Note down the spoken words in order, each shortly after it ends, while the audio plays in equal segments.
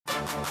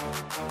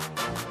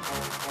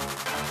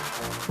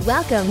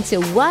Welcome to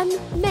One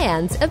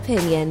Man's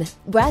Opinion,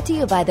 brought to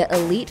you by the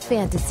Elite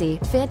Fantasy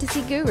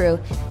Guru,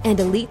 and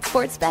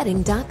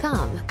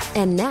EliteSportsBetting.com.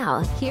 And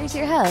now, here's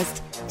your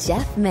host,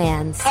 Jeff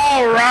Mans.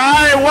 All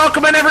right,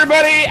 welcome in,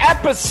 everybody.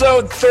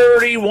 Episode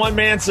 30, One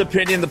Man's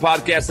Opinion, the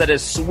podcast that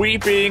is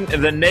sweeping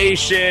the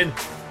nation.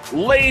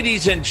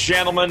 Ladies and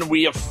gentlemen,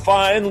 we have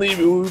finally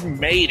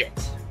made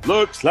it.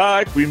 Looks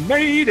like we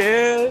made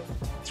it.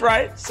 That's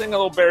right. Sing a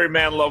little Barry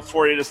Manilow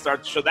for you to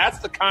start the show. That's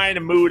the kind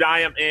of mood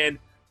I am in.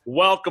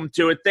 Welcome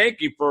to it. Thank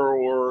you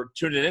for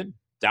tuning in,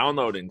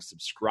 downloading,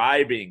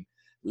 subscribing,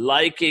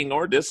 liking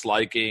or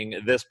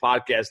disliking this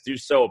podcast. Do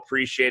so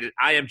appreciate it.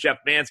 I am Jeff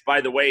Mans.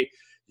 By the way,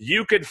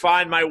 you can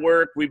find my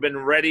work. We've been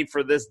ready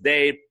for this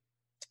day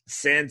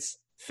since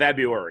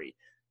February.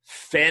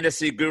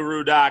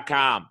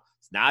 FantasyGuru.com.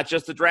 It's not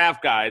just a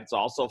draft guide. It's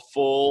also a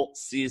full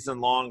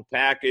season-long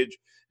package.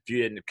 If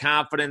you're into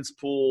confidence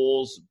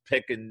pools,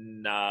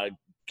 picking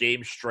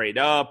games straight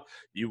up,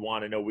 you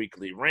want to know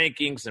weekly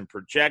rankings and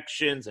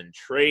projections and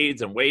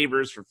trades and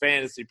waivers for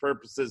fantasy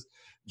purposes,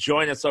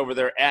 join us over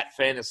there at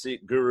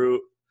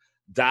FantasyGuru.com,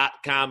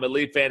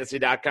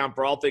 EliteFantasy.com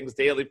for all things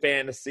daily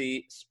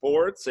fantasy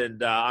sports.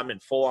 And I'm in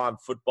full-on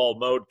football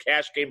mode.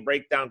 Cash game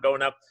breakdown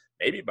going up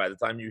maybe by the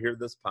time you hear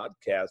this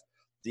podcast.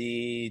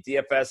 The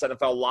DFS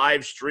NFL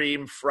live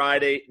stream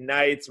Friday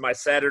nights, my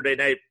Saturday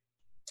night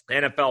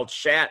NFL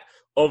chat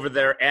over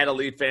there at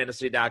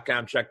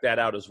EliteFantasy.com. Check that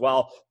out as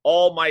well.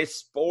 All my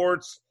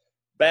sports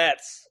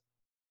bets,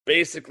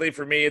 basically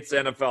for me, it's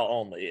NFL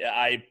only.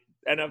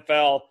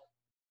 NFL,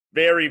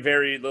 very,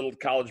 very little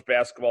college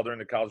basketball during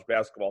the college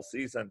basketball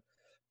season.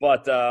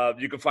 But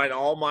you can find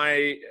all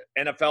my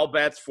NFL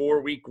bets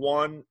for week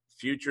one,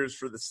 futures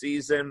for the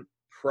season,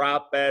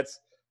 prop bets,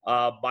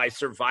 my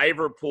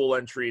survivor pool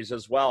entries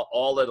as well,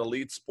 all at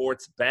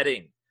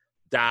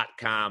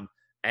EliteSportsBetting.com.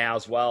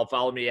 as well.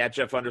 Follow me at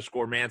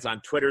Jeff_Mans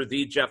on Twitter,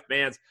 the Jeff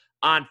Mans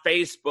on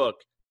Facebook,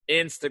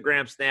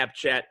 Instagram,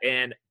 Snapchat,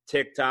 and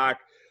TikTok.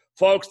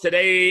 Folks,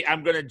 today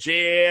I'm going to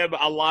jam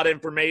a lot of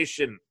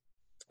information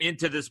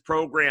into this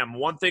program.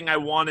 One thing I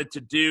wanted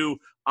to do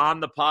on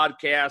the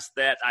podcast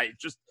that I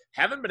just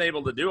haven't been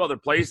able to do other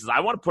places, I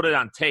want to put it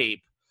on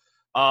tape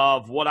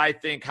of what I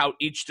think how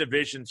each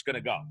division's going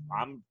to go.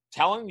 I'm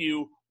telling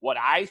you what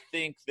I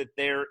think that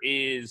there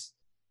is,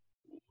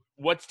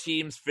 what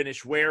teams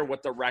finish where,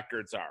 what the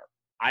records are.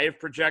 I have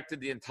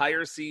projected the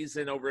entire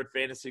season over at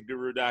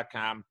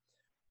FantasyGuru.com.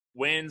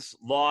 Wins,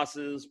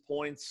 losses,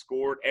 points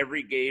scored,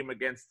 every game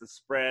against the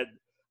spread,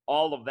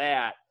 all of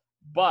that.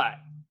 But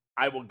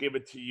I will give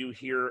it to you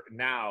here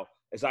now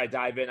as I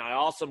dive in. I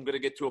also am going to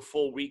get to a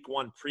full week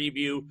one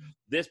preview.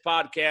 This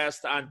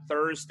podcast on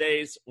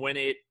Thursdays, when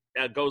it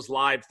goes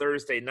live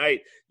Thursday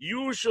night,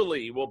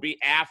 usually will be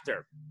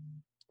after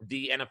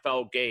the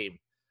NFL game.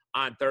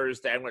 On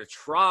Thursday, I'm going to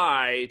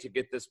try to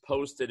get this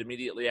posted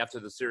immediately after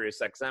the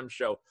SiriusXM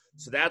show.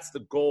 So that's the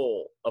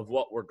goal of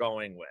what we're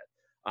going with.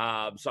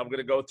 So I'm going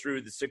to go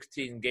through the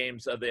 16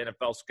 games of the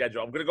NFL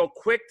schedule. I'm going to go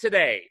quick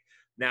today.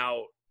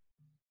 Now,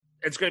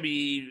 it's going to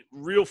be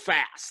real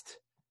fast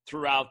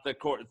throughout the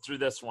court through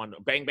this one.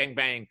 Bang, bang,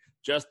 bang.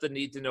 Just the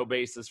need-to-know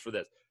basis for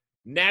this.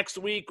 Next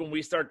week, when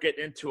we start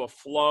getting into a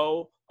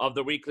flow of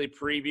the weekly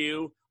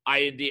preview,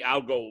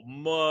 I'll go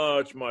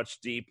much,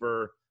 much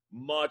deeper,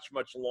 much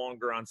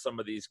longer on some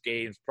of these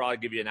games, probably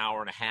give you an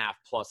hour and a half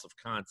plus of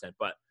content.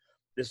 But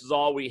this is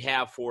all we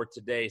have for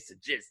today, so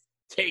just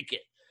take it.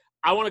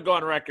 I want to go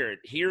on record.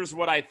 Here's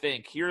what I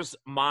think. Here's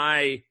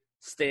my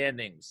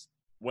standings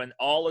when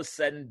all is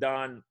said and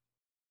done,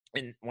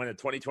 and when the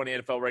 2020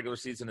 NFL regular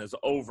season is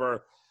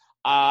over.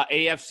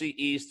 AFC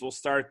East will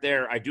start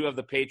there. I do have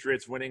the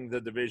Patriots winning the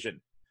division.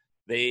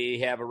 They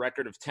have a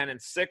record of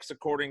 10-6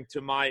 according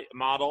to my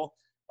model.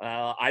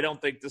 I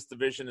don't think this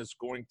division is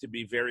going to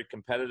be very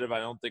competitive. I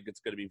don't think it's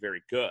going to be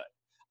very good.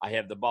 I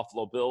have the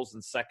Buffalo Bills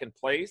in second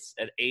place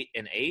at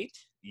 8-8.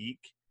 Eek.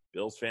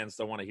 Bills fans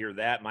don't want to hear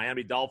that.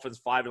 Miami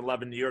Dolphins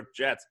 5-11. New York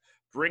Jets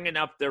bringing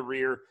up their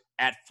rear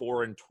at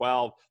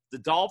 4-12. The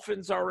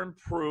Dolphins are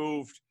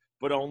improved,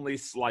 but only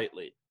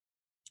slightly.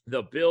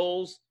 The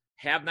Bills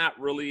have not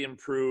really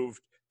improved,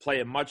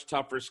 play a much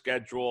tougher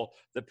schedule.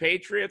 The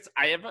Patriots,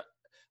 I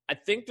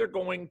think they're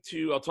going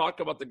to – I'll talk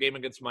about the game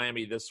against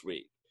Miami this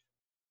week.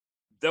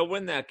 They'll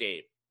win that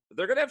game.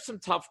 They're going to have some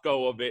tough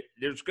go of it.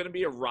 There's going to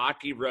be a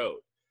rocky road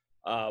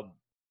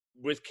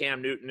with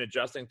Cam Newton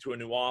adjusting to a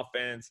new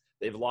offense.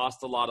 They've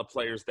lost a lot of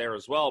players there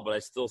as well, but I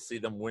still see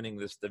them winning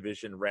this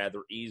division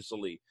rather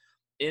easily.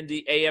 In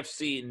the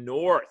AFC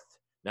North,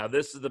 now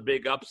this is the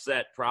big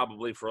upset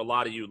probably for a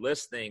lot of you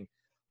listening.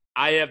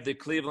 I have the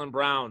Cleveland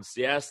Browns.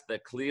 Yes, the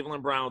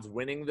Cleveland Browns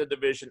winning the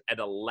division at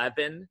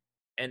 11-5,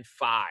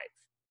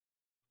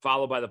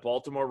 followed by the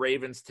Baltimore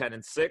Ravens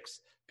 10-6.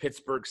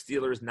 Pittsburgh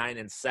Steelers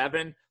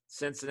 9-7,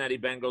 Cincinnati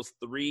Bengals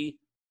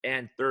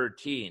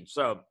 3-13.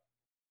 So,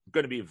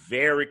 going to be a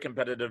very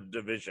competitive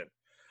division.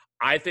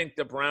 I think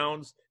the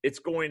Browns, it's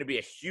going to be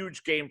a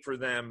huge game for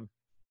them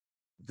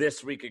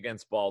this week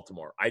against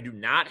Baltimore. I do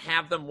not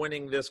have them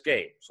winning this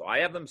game. So I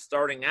have them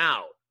starting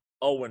out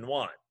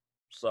 0-1.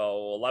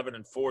 So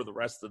 11-4 the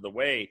rest of the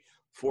way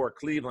for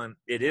Cleveland.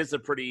 It is a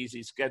pretty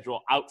easy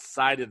schedule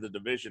outside of the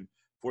division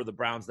for the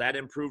Browns. That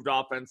improved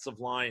offensive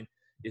line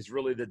is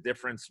really the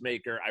difference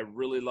maker. I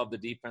really love the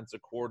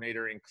defensive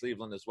coordinator in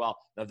Cleveland as well.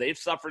 Now, they've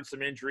suffered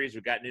some injuries.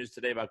 We got news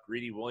today about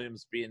Greedy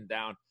Williams being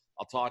down.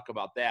 I'll talk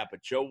about that.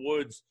 But Joe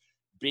Woods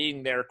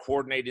being there,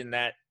 coordinating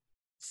that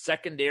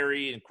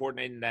secondary and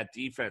coordinating that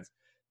defense,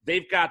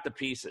 they've got the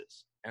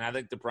pieces. And I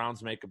think the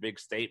Browns make a big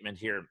statement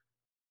here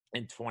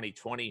in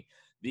 2020.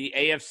 The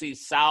AFC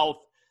South,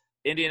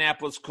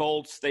 Indianapolis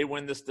Colts, they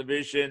win this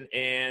division,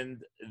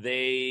 and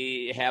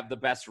they have the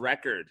best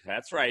record.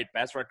 That's right,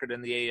 best record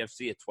in the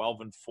AFC at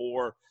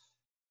 12-4,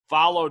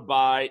 followed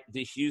by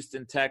the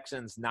Houston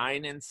Texans,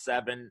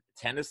 9-7,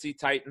 Tennessee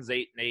Titans,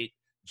 8-8,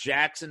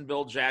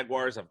 Jacksonville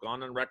Jaguars, I've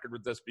gone on record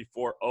with this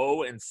before,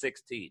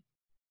 0-16.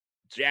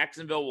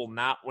 Jacksonville will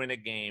not win a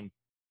game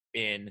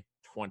in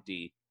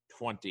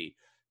 2020.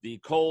 The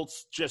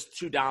Colts, just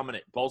too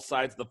dominant, both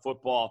sides of the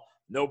football.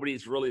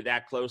 Nobody's really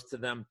that close to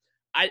them.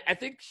 I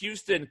think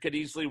Houston could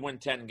easily win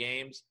 10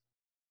 games.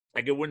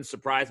 Like, it wouldn't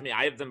surprise me.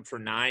 I have them for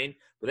 9,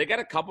 but they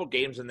got a couple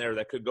games in there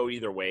that could go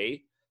either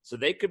way. So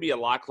they could be a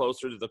lot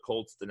closer to the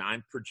Colts than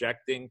I'm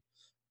projecting.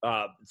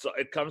 So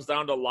it comes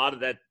down to a lot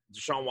of that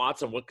Deshaun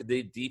Watson, what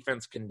the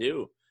defense can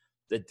do.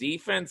 The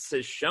defense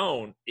has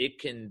shown it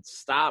can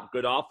stop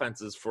good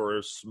offenses for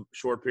a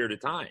short period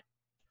of time.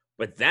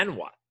 But then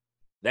what?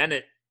 Then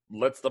it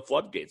lets the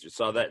floodgates. We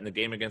saw that in the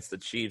game against the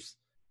Chiefs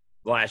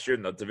last year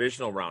in the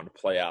divisional round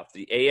playoff.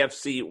 The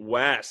AFC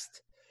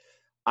West,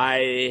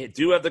 I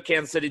do have the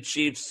Kansas City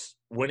Chiefs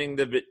winning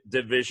the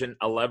division,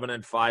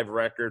 11-5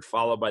 record,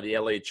 followed by the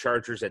LA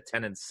Chargers at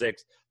 10-6,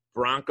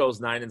 Broncos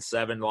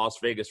 9-7, Las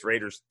Vegas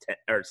Raiders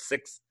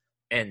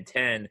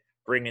 6-10,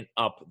 bringing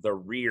up the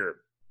rear.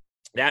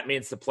 That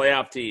means the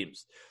playoff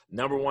teams,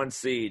 number 1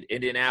 seed,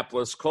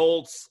 Indianapolis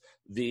Colts,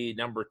 the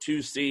number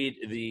 2 seed,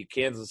 the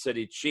Kansas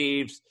City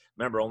Chiefs.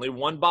 Remember, only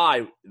one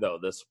bye, though,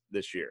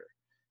 this year.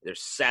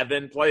 There's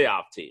 7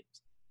 playoff teams.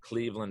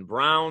 Cleveland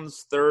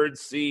Browns, 3rd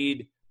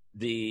seed.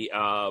 The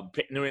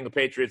New England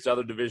Patriots,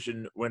 other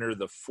division winner,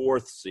 the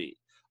 4th seed.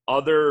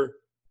 Other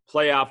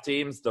playoff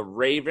teams, the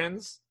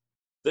Ravens,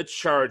 the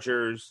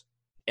Chargers,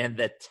 and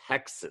the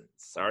Texans.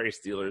 Sorry,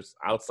 Steelers,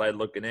 outside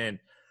looking in.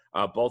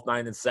 Both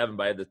 9-7,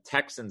 but I had the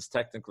Texans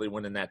technically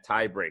winning that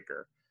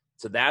tiebreaker.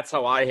 So that's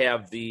how I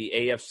have the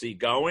AFC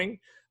going.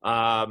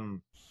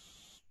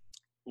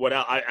 What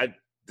else?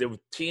 The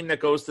team that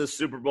goes to the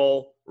Super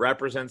Bowl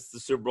represents the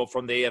Super Bowl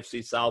from the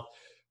AFC South,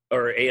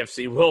 or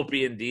AFC, will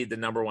be indeed the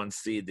number 1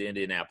 seed, the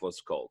Indianapolis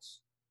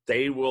Colts.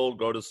 They will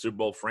go to the Super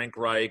Bowl. Frank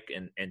Reich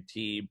and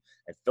team,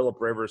 and Phillip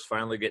Rivers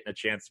finally getting a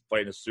chance to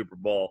play in the Super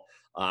Bowl.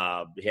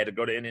 He had to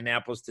go to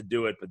Indianapolis to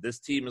do it, but this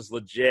team is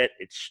legit.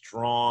 It's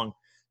strong,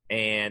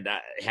 and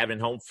having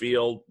home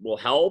field will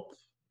help.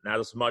 Not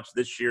as much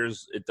this year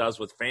as it does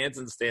with fans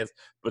in the stands,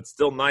 but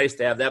still nice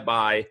to have that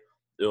bye.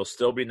 It'll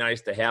still be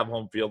nice to have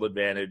home field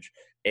advantage.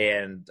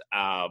 And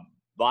a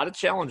lot of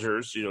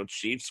challengers,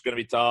 Chiefs going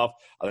to be tough.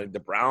 I think the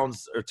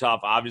Browns are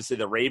tough. Obviously,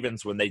 the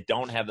Ravens, when they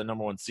don't have the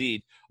number 1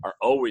 seed, are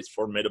always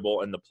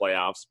formidable in the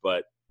playoffs.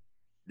 But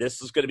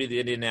this is going to be the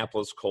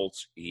Indianapolis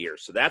Colts year.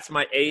 So that's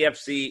my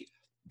AFC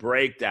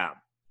breakdown.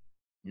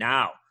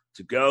 Now,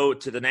 to go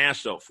to the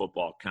National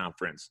Football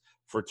Conference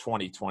for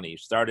 2020,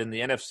 start in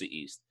the NFC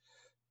East.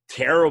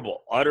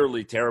 Terrible,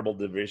 utterly terrible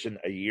division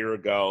a year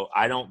ago.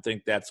 I don't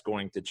think that's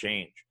going to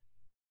change.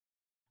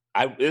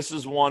 This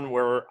is one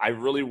where I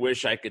really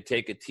wish I could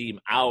take a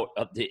team out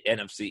of the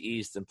NFC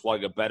East and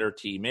plug a better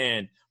team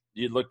in.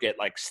 You look at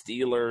like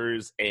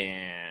Steelers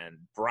and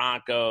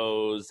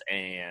Broncos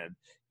and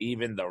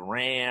even the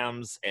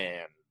Rams,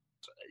 and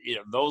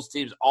those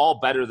teams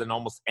all better than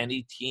almost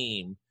any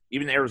team,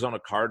 even the Arizona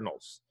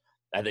Cardinals.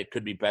 I think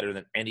could be better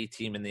than any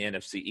team in the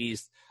NFC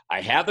East.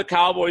 I have the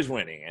Cowboys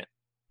winning it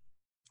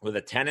with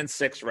a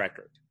 10-6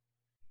 record.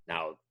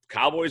 Now,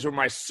 Cowboys were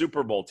my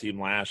Super Bowl team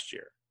last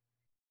year,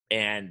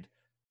 and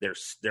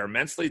they're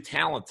immensely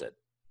talented,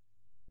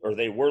 or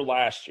they were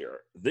last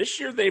year.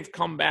 This year, they've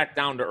come back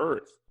down to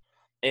earth,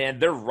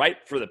 and they're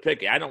ripe for the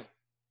picking. I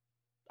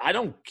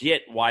don't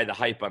get why the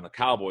hype on the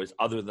Cowboys,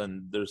 other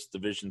than this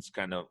division's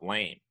kind of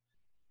lame.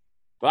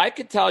 But I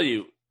could tell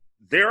you,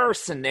 there are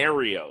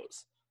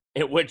scenarios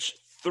in which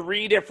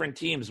 3 different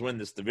teams win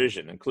this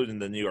division, including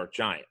the New York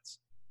Giants.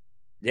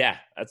 Yeah,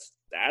 that's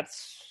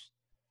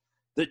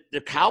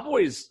the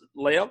Cowboys.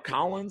 La'el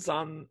Collins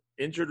on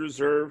injured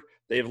reserve.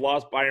 They've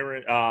lost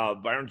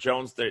Byron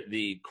Jones,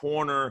 the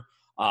corner.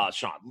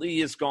 Sean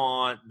Lee is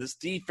gone. This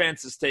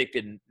defense has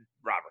taken.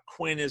 Robert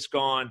Quinn is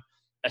gone.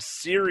 A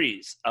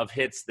series of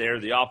hits there.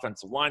 The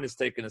offensive line has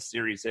taken a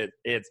series of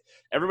hits.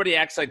 Everybody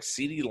acts like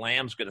CeeDee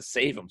Lamb's going to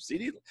save them.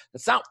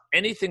 That's not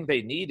anything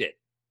they needed.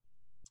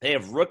 They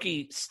have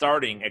rookie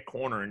starting at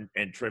corner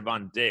and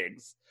Trevon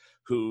Diggs,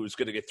 who's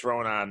going to get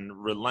thrown on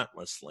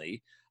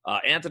relentlessly.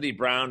 Anthony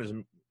Brown is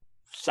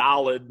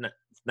solid,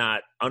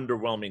 not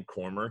underwhelming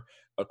corner.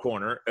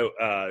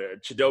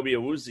 Chidobe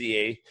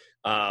Awuzie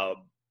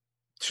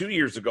 2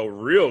 years ago,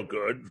 real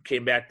good,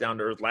 came back down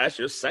to earth last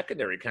year.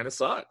 Secondary kind of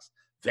sucks.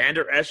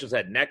 Vander Esch has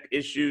had neck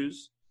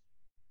issues.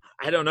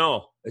 I don't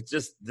know. It's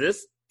just,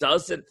 this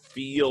doesn't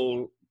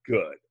feel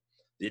good.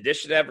 The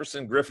addition of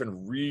Everson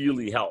Griffin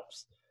really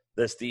helps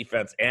this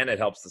defense, and it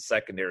helps the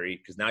secondary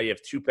because now you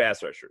have 2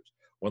 pass rushers.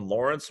 When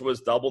Lawrence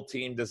was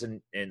double-teamed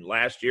in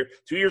last year,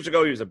 2 years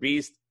ago, he was a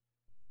beast.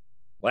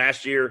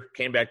 Last year,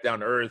 came back down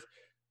to earth.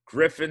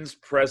 Griffin's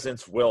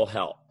presence will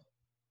help.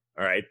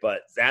 All right,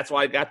 but that's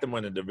why I got them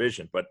winning the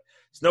division. But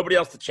it's nobody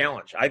else to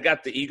challenge. I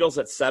got the Eagles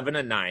at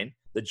 7-9,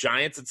 the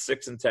Giants at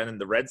 6-10, and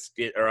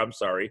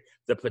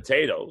the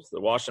Potatoes,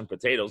 the Washington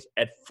Potatoes,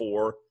 at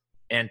 4-12.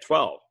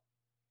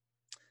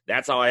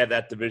 That's how I have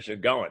that division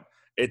going.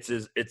 It's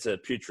a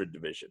putrid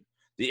division.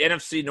 The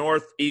NFC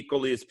North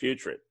equally is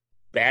putrid.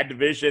 Bad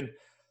division.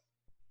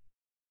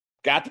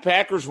 Got the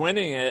Packers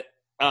winning it.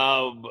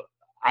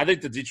 I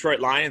think the Detroit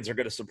Lions are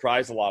going to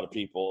surprise a lot of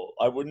people.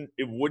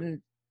 It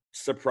wouldn't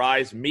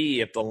surprise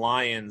me if the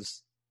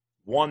Lions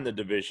won the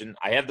division.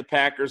 I have the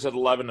Packers at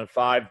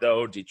 11-5,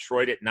 though.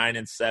 Detroit at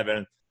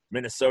 9-7.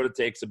 Minnesota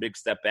takes a big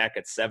step back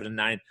at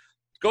 7-9.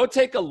 Go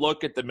take a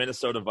look at the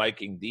Minnesota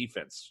Viking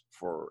defense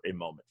for a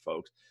moment,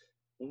 folks.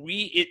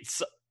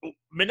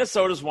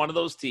 Minnesota's one of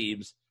those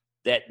teams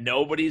that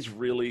nobody's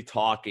really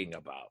talking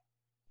about.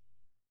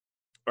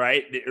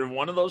 Right? They're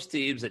one of those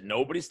teams that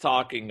nobody's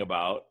talking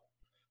about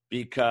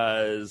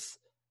because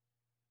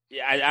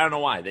I don't know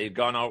why. They've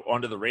gone out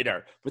under the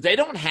radar. But they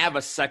don't have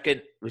a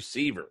second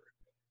receiver.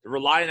 They're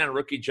relying on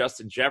rookie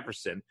Justin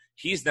Jefferson.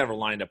 He's never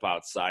lined up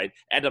outside.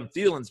 Adam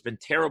Thielen's been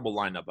terrible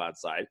lined up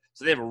outside.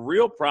 So they have a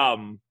real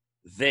problem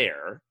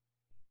there.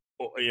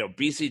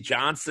 BC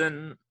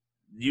Johnson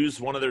used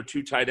one of their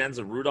 2 tight ends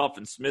of Rudolph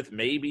and Smith.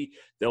 Maybe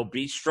they'll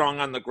be strong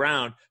on the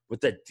ground.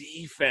 But the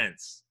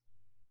defense,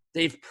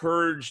 they've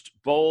purged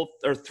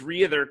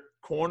 3 of their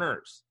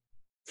corners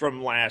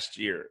from last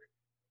year.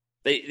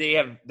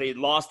 They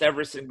lost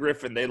Everson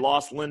Griffin. They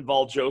lost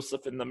Linval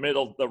Joseph in the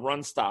middle, the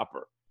run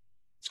stopper.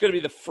 It's going to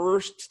be the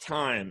first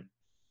time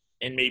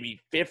in maybe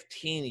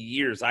 15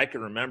 years I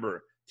can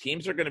remember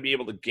teams are going to be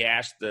able to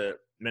gash the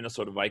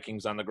Minnesota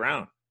Vikings on the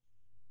ground.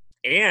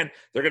 And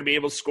they're going to be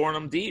able to score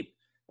them deep.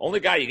 Only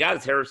guy you got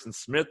is Harrison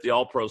Smith, the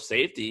all-pro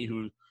safety,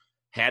 who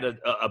had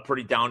a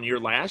pretty down year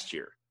last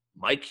year.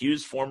 Mike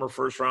Hughes, former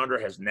first-rounder,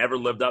 has never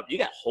lived up. You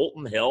got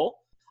Holton Hill.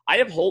 I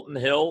have Holton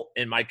Hill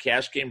in my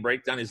cash game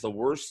breakdown. He's the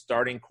worst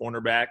starting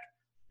cornerback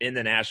in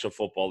the National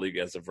Football League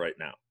as of right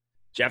now.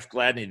 Jeff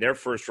Gladney, their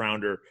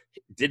first-rounder,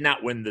 did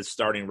not win the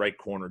starting right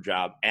corner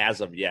job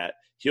as of yet.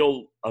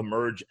 He'll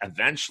emerge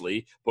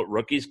eventually, but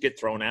rookies get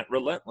thrown at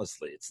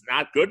relentlessly. It's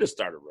not good to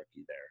start a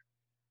rookie there.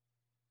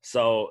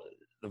 So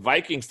the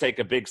Vikings take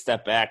a big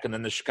step back, and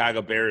then the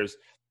Chicago Bears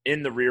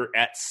in the rear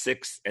at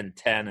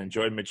 6-10.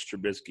 Enjoy Mitch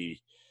Trubisky,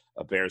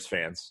 Bears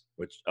fans,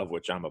 of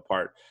which I'm a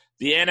part.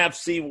 The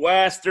NFC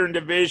Western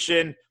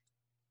Division,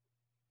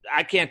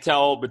 I can't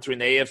tell between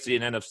the AFC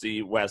and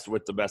NFC West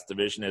what the best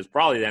division is.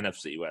 Probably the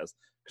NFC West,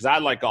 because I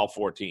like all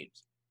 4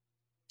 teams.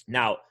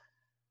 Now,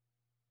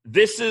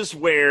 this is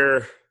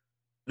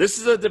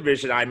a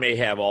division I may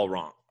have all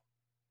wrong.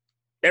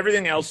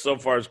 Everything else so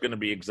far is going to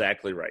be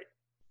exactly right.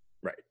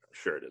 Right,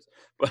 sure it is.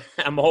 But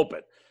I'm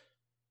hoping.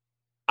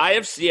 I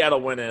have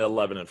Seattle winning at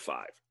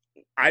 11-5.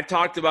 I've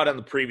talked about it on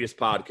the previous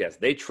podcast.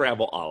 They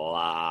travel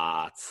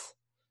a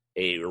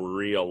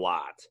real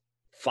lot.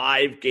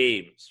 5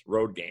 games,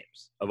 road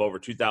games, of over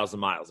 2,000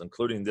 miles,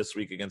 including this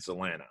week against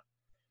Atlanta.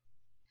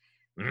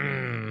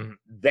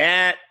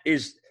 That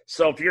is –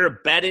 so if you're a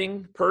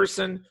betting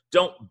person,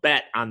 don't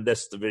bet on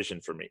this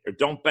division for me. Or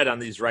don't bet on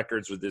these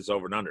records with this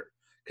over and under.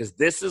 Because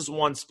this is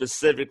one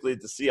specifically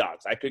the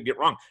Seahawks. I could get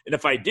wrong. And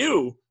if I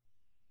do,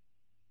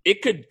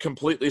 it could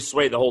completely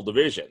sway the whole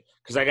division.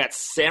 Because I got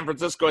San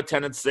Francisco at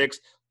 10-6,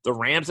 the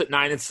Rams at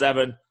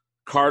 9-7,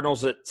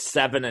 Cardinals at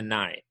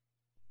 7-9.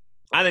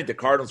 I think the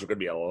Cardinals are going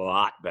to be a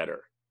lot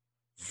better.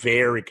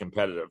 Very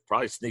competitive.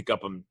 Probably sneak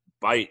up and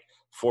bite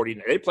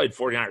 40. They played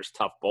 49ers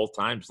tough both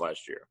times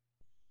last year.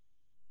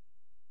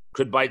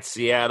 Could bite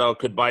Seattle.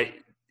 Could bite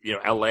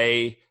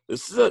L.A.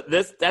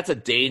 That's a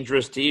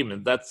dangerous team,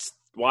 and that's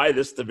why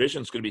this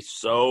division is going to be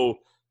so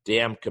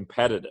damn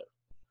competitive.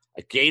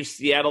 I gave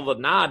Seattle the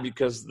nod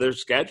because they're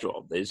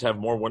scheduled. They just have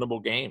more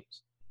winnable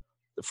games.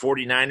 The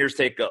 49ers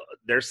take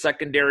their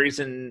secondaries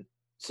in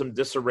some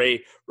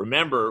disarray.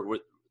 Remember,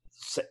 with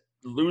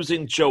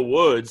losing Joe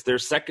Woods, their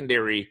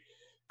secondary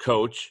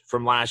coach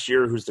from last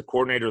year, who's the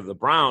coordinator of the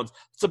Browns,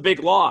 it's a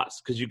big loss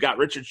because you got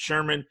Richard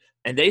Sherman,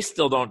 and they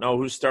still don't know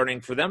who's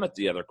starting for them at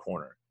the other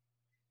corner.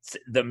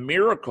 The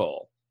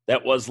miracle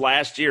that was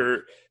last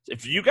year,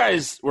 if you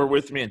guys were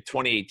with me in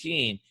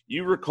 2018,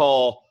 you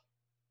recall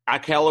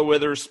Akella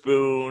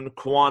Witherspoon,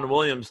 Kwan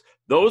Williams,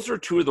 those are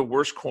 2 of the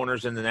worst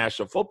corners in the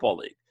National Football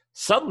League.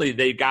 Suddenly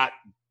they got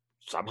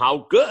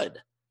somehow good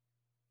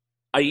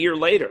a year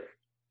later.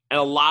 And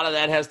a lot of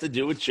that has to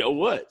do with Joe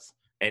Woods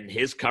and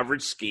his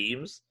coverage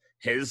schemes,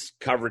 his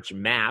coverage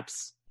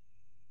maps.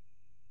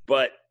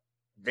 But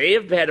they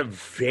have had a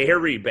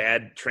very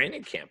bad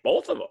training camp,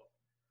 both of them.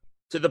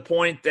 to the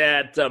point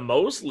that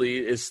Mosley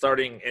is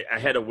starting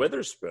ahead of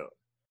Witherspoon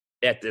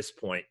at this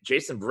point.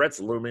 Jason Verrett's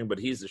looming, but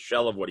he's a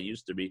shell of what he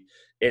used to be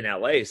in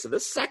L.A. So the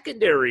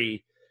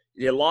secondary,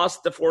 you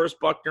lost DeForest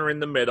Buckner in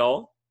the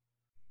middle.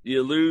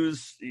 You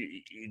lose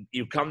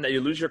you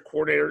lose your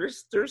coordinator.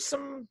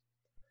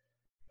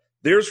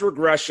 There's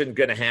regression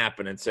going to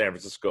happen in San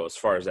Francisco as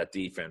far as that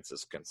defense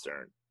is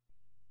concerned.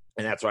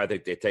 And that's why I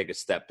think they take a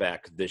step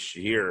back this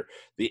year.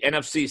 The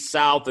NFC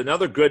South,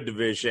 another good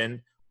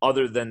division,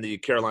 other than the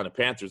Carolina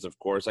Panthers, of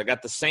course. I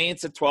got the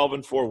Saints at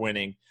 12-4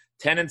 winning,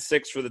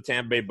 10-6 for the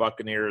Tampa Bay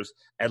Buccaneers,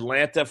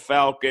 Atlanta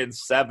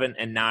Falcons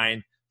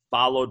 7-9,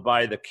 followed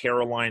by the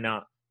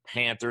Carolina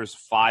Panthers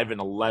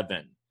 5-11.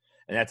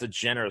 And that's a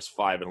generous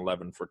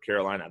 5-11 for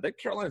Carolina. I think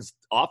Carolina's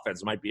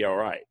offense might be all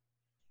right.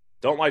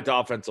 Don't like the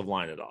offensive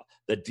line at all.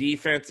 The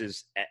defense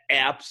is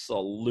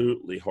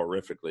absolutely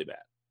horrifically bad.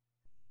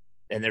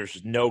 And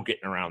there's no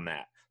getting around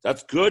that.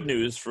 That's good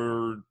news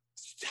for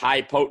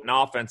high potent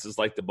offenses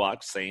like the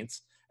Bucs,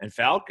 Saints, and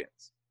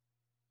Falcons.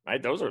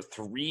 Right? Those are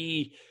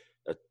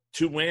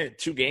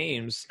two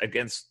games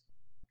against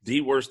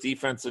the worst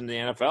defense in the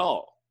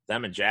NFL.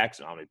 Them and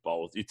Jacksonville, I mean,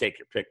 both. You take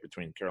your pick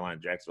between Carolina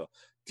and Jacksonville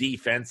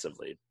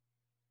defensively.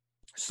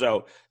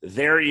 So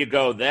there you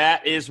go.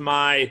 That is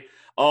my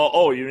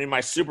you mean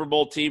my Super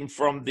Bowl team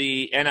from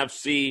the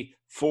NFC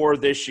for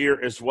this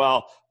year as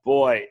well.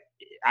 Boy,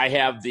 I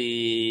have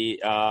the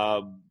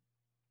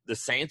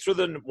Saints were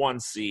the 1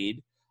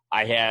 seed.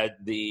 I had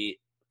the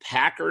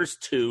Packers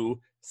 2,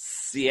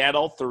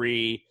 Seattle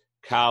 3,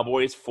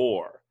 Cowboys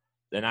 4.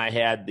 Then I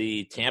had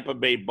the Tampa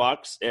Bay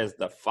Bucks as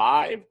the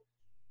 5,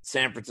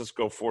 San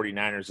Francisco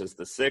 49ers as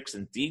the 6,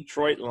 and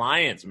Detroit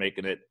Lions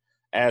making it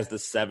as the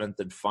 7th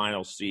and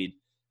final seed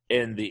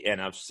in the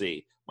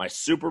NFC. My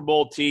Super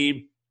Bowl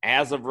team,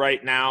 as of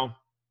right now,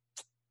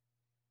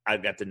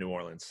 I've got the New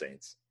Orleans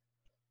Saints.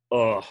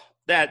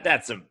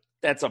 That's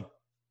a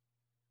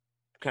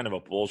kind of a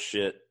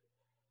bullshit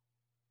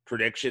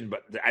prediction,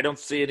 but I don't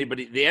see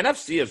anybody. The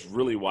NFC is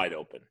really wide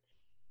open.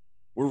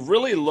 We're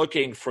really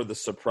looking for the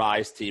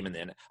surprise team in the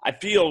NFC. I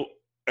feel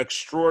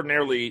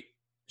extraordinarily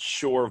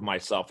sure of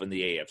myself in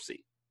the AFC,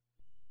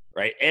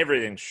 right?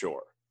 Everything's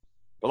sure.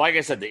 But like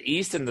I said, the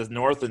East and the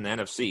North and the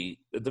NFC,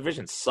 the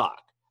divisions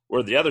suck,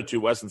 where the other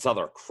two, West and South,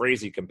 are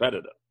crazy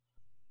competitive.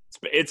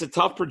 It's a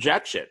tough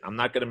projection. I'm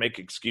not going to make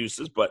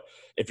excuses, but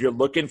if you're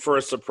looking for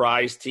a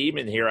surprise team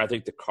in here, I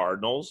think the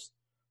Cardinals,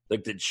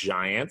 like the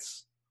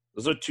Giants,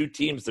 those are two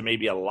teams that may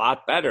be a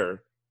lot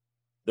better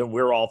than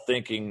we're all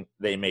thinking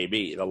they may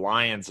be. The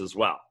Lions as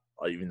well,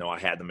 even though I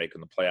had them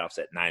making the playoffs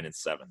at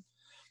 9-7.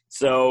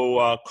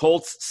 So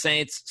Colts,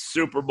 Saints,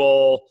 Super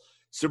Bowl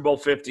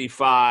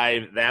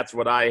 55. That's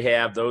what I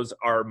have. Those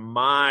are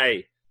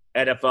my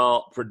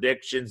NFL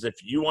predictions. If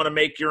you want to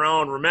make your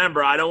own,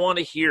 remember, I don't want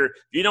to hear, if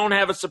you don't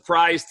have a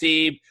surprise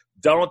team,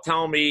 don't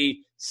tell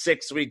me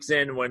 6 weeks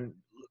in when,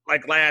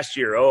 like last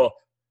year,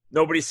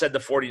 nobody said the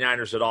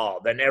 49ers at all.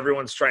 Then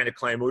everyone's trying to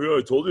claim,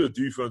 I told you the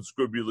defense is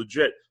going to be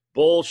legit.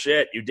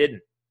 Bullshit, you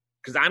didn't.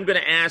 Because I'm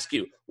going to ask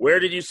you, where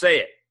did you say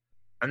it?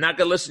 I'm not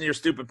going to listen to your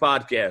stupid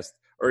podcast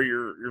or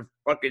your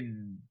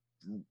fucking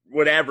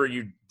whatever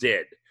you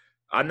did.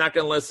 I'm not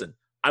going to listen.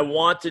 I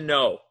want to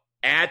know.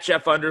 At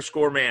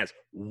Jeff_Mans,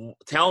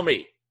 tell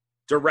me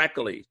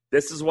directly,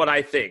 this is what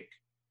I think.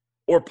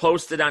 Or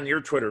post it on your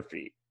Twitter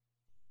feed.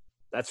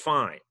 That's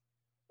fine.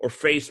 Or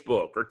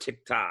Facebook or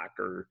TikTok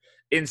or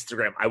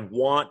Instagram. I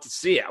want to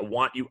see it. I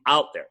want you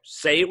out there.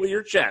 Say it with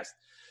your chest.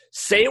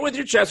 Say it with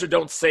your chest or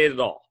don't say it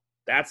at all.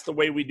 That's the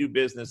way we do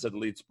business at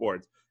Elite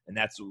Sports, and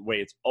that's the way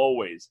it's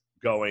always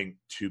going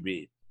to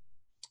be.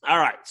 All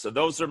right, so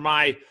those are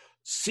my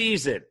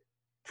season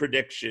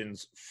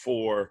predictions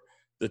for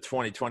the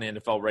 2020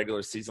 NFL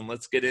regular season.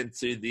 Let's get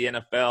into the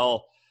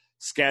NFL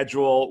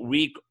schedule.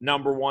 Week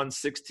number 1,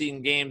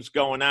 16 games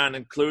going on,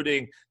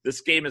 including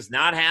this game has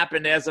not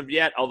happened as of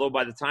yet, although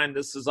by the time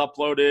this is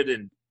uploaded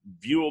and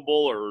viewable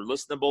or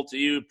listenable to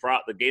you,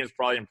 the game is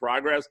probably in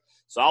progress.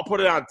 So I'll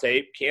put it on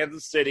tape.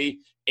 Kansas City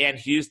and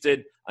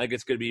Houston. I think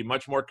it's going to be a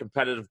much more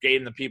competitive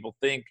game than people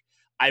think.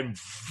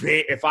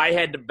 If I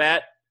had to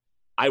bet,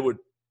 I would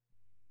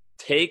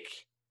take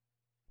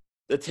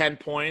the 10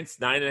 points,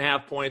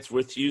 9.5 points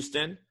with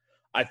Houston.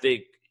 I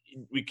think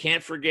we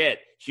can't forget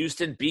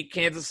Houston beat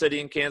Kansas City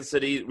in Kansas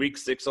City week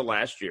 6 of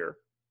last year.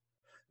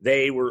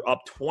 They were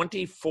up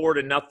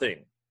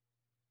 24-0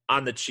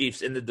 on the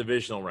Chiefs in the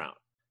divisional round.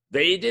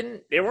 They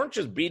weren't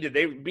just beat it,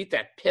 they beat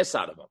that piss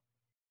out of them.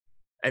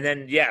 And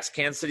then, yes,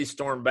 Kansas City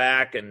stormed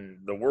back and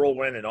the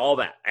whirlwind and all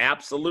that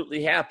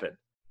absolutely happened.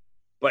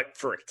 But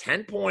for a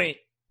 10-point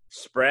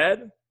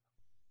spread,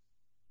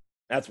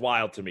 that's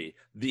wild to me.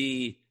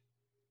 The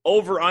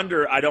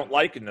over-under I don't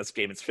like in this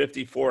game. It's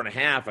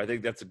 54.5. I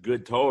think that's a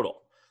good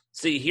total.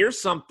 See,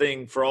 here's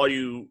something for all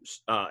you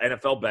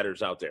NFL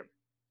bettors out there.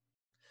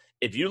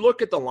 If you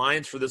look at the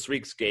lines for this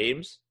week's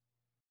games,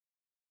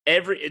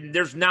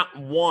 there's not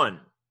one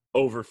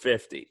over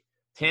 50.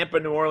 Tampa,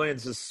 New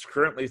Orleans is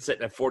currently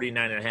sitting at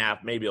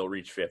 49.5. Maybe it'll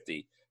reach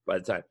 50 by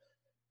the time.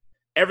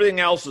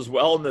 Everything else is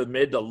well in the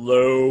mid to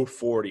low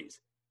 40s.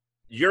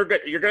 you're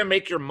going to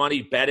make your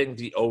money betting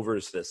the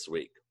overs this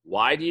week.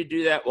 Why do you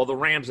do that? Well, the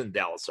Rams in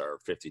Dallas are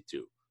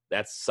 52.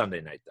 That's Sunday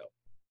night,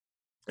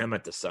 though. I'm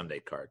at the Sunday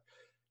card.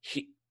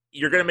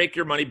 You're going to make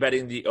your money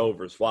betting the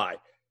overs. Why?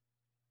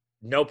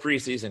 No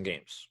preseason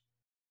games.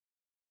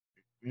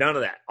 None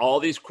of that. All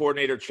these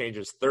coordinator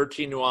changes,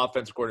 13 new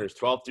offensive coordinators,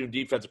 12 new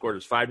defensive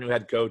coordinators, 5 new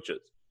head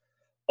coaches.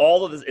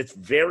 All of this, it's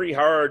very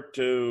hard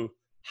to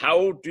 –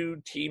 how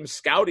do teams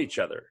scout each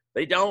other?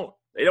 They don't.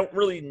 They don't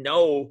really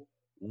know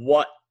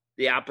what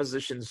the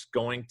opposition's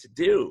going to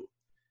do.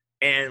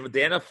 And with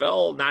the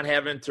NFL not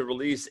having to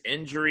release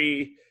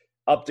injury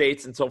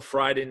updates until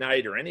Friday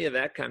night or any of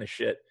that kind of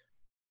shit,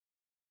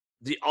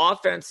 the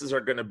offenses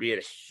are going to be at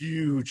a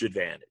huge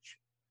advantage.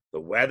 The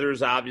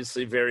weather's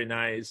obviously very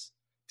nice.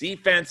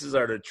 Defenses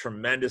are at a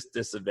tremendous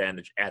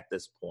disadvantage at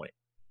this point.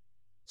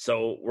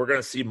 So we're going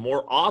to see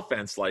more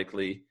offense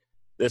likely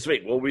this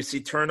week. Will we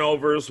see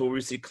turnovers? Will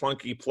we see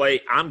clunky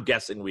play? I'm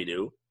guessing we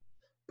do.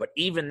 But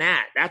even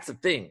that's the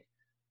thing.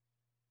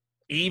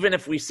 Even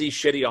if we see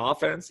shitty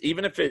offense,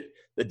 even if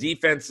the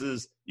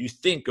defenses, you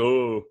think,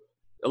 a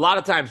lot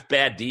of times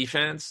bad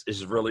defense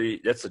is really,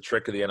 that's the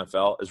trick of the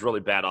NFL, is really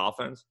bad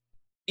offense.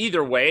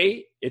 Either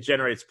way, it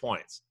generates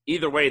points.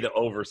 Either way, the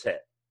overs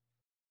hit.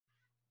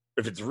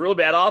 If it's real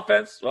bad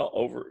offense, well,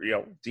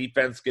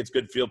 defense gets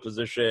good field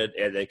position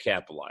and they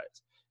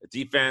capitalize. If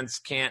defense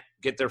can't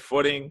get their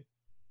footing,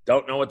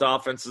 don't know what the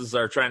offenses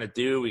are trying to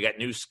do. We got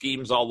new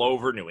schemes all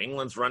over. New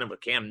England's running with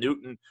Cam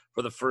Newton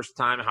for the first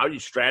time. How do you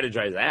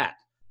strategize that?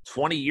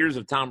 20 years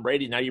of Tom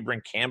Brady, now you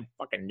bring Cam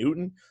fucking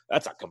Newton?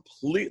 That's a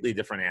completely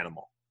different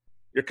animal.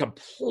 You're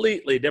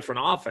completely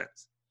different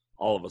offense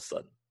all of a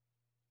sudden.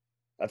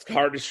 That's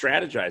hard to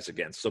strategize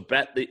against. So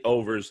bet the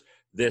overs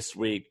this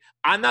week.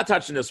 I'm not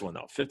touching this one,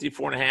 though.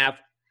 54.5.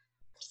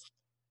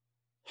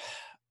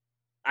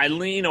 I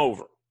lean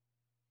over.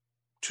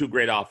 2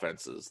 great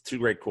offenses, 2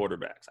 great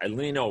quarterbacks. I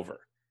lean over,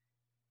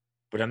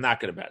 but I'm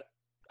not going to bet it.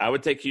 I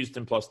would take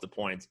Houston plus the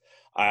points.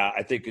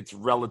 I think it's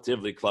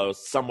relatively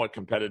close, somewhat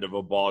competitive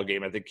a ball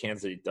game. I think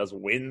Kansas City does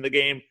win the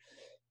game,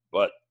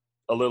 but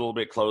a little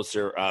bit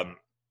closer.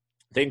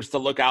 Things to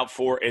look out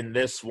for in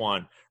this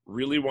one.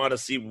 Really want to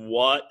see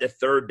what the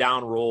third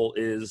down role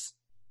is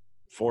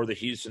for the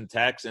Houston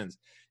Texans.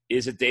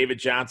 Is it David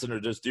Johnson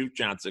or does Duke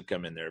Johnson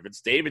come in there? If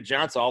it's David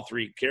Johnson, all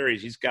 3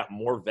 carries, he's got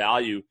more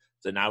value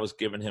than I was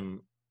giving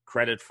him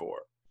credit for.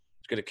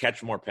 He's going to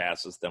catch more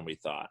passes than we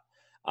thought.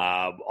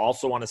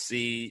 Also want to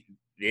see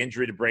the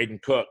injury to Braden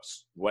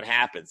Cooks. What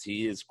happens?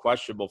 He is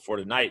questionable for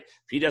tonight.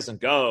 If he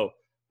doesn't go,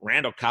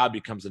 Randall Cobb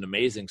becomes an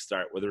amazing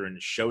start, whether in a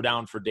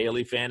showdown for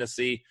daily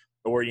fantasy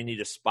or you need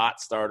a spot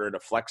starter at a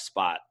flex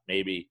spot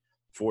maybe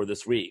for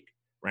this week.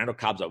 Randall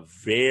Cobb's a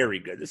very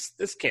good.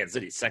 This Kansas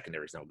City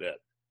secondary is no good.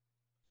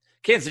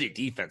 Kansas City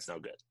defense no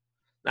good.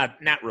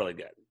 Not really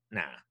good.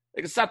 Nah.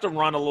 They can stop the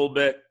run a little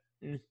bit.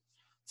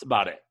 That's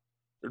about it.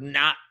 They're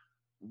not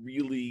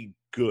really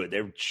good.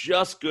 They were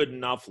just good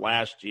enough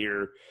last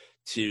year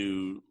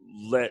to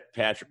let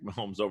Patrick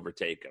Mahomes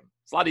overtake him.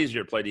 It's a lot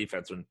easier to play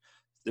defense when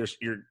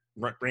you're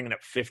bringing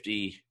up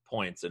 50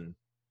 points in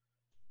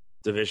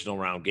divisional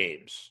round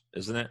games,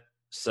 isn't it?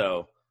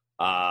 So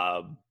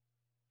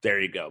there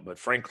you go. But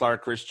Frank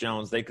Clark, Chris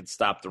Jones, they could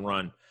stop the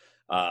run.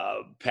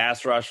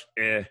 Pass rush,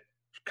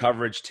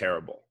 coverage,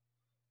 terrible.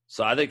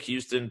 So I think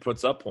Houston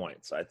puts up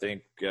points. I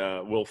think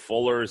Will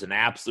Fuller is an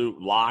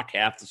absolute lock,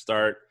 have to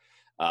start.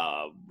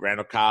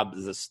 Randall Cobb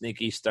is a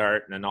sneaky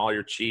start, and then all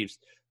your Chiefs.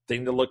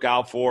 Thing to look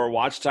out for,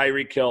 watch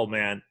Tyreek Hill,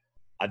 man.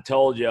 I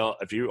told you,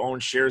 if you own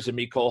shares of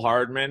Mecole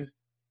Hardman,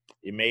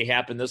 it may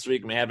happen this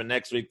week, it may happen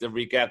next week, the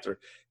week after.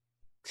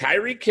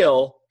 Tyreek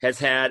Hill has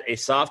had a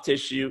soft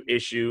tissue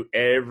issue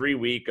every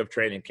week of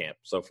training camp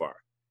so far.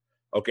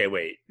 Okay,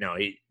 wait. No,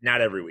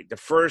 not every week. The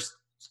first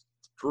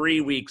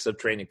 3 weeks of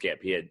training camp,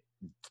 he had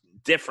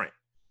different.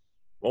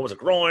 One was a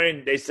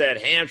groin. They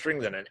said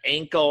hamstrings and an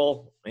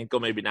ankle. Ankle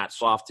maybe not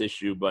soft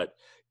tissue, but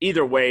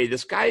either way,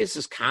 this guy is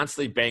just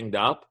constantly banged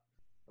up.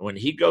 When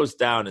he goes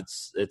down,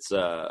 it's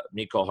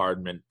Mecole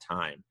Hardman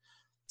time.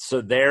 So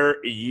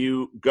there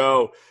you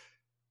go.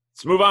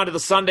 Let's move on to the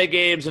Sunday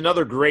games.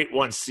 Another great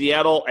one,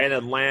 Seattle and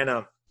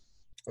Atlanta.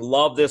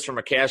 Love this from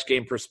a cash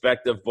game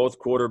perspective. Both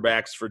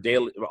quarterbacks for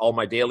all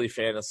my daily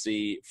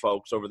fantasy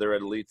folks over there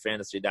at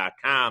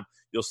elitefantasy.com.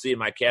 You'll see in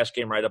my cash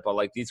game write-up, I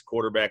like these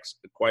quarterbacks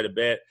quite a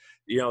bit.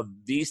 You know,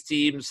 these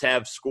teams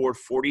have scored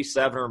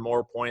 47 or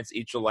more points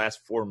each of the last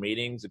 4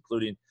 meetings,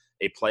 including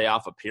a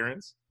playoff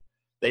appearance.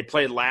 They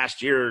played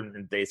last year,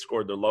 and they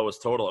scored their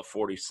lowest total at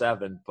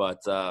 47,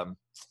 but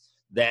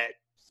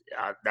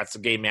that's the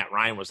game Matt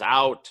Ryan was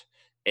out,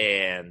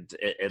 and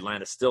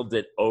Atlanta still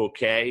did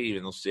okay,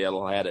 even though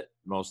Seattle had it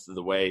most of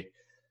the way.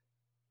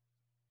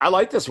 I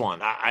like this one.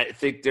 I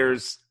think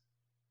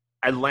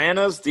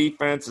Atlanta's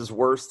defense is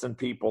worse than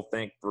people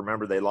think.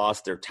 Remember, they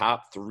lost their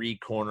top 3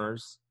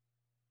 corners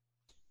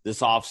this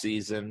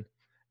offseason,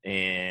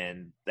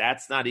 and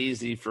that's not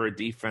easy for a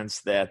defense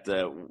that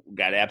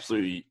got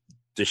absolutely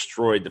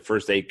destroyed the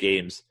first 8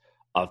 games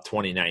of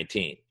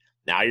 2019.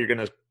 Now you're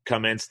going to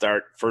come in,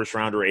 start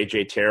first-rounder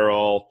A.J.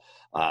 Terrell,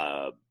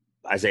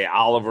 Isaiah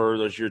Oliver,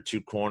 those are your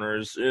two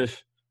corners.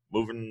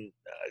 Moving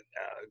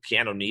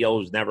Keanu O'Neal,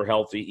 who's never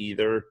healthy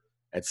either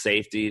at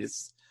safety.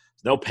 There's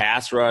no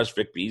pass rush.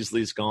 Vic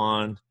Beasley's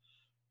gone.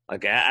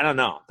 Like, I don't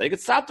know. They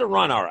could stop the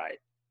run all right.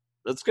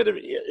 That's going to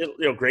be,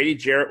 Grady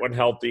Jarrett when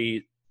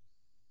healthy.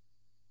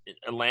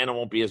 Atlanta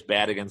won't be as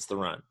bad against the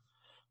run.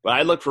 But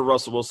I look for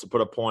Russell Wilson to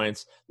put up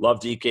points.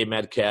 Love DK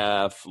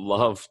Metcalf.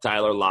 Love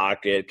Tyler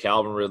Lockett,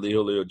 Calvin Ridley,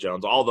 Julio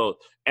Jones. Although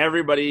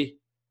everybody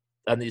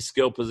on these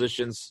skill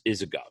positions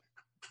is a go.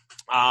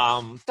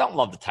 Don't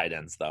love the tight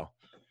ends, though.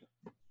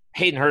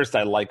 Hayden Hurst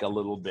I like a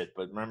little bit,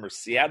 but remember,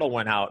 Seattle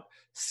went out.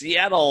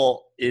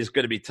 Seattle is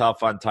going to be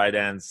tough on tight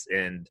ends,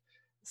 and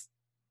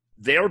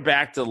they were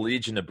back to the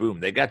Legion of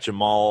Boom. They got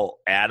Jamal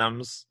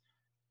Adams,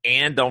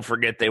 and don't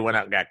forget they went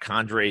out and got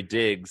Condre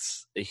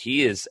Diggs.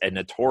 He is a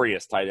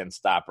notorious tight end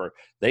stopper.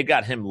 They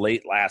got him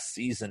late last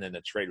season in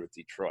a trade with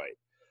Detroit.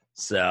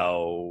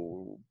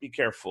 So be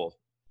careful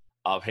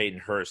of Hayden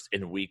Hurst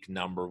in week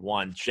number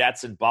 1.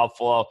 Jets and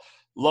Buffalo.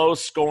 Low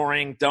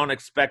scoring, don't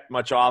expect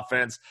much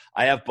offense.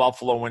 I have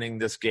Buffalo winning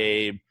this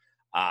game.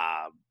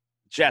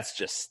 Jets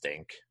just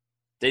stink.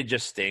 They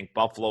just stink.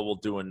 Buffalo will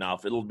do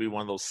enough. It'll be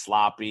one of those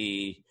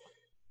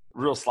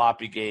real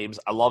sloppy games.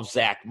 I love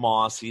Zach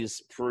Moss.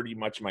 He's pretty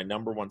much my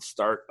number 1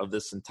 start of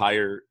this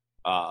entire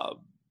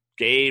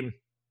game.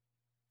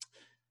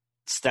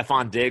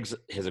 Stephon Diggs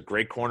has a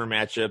great corner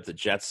matchup. The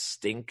Jets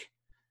stink.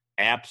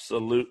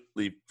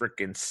 Absolutely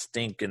freaking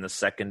stink in the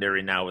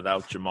secondary now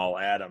without Jamal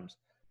Adams.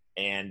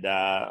 And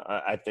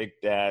I think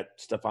that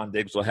Stephon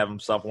Diggs will have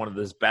himself one of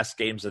his best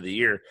games of the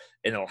year,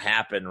 and it'll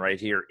happen right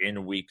here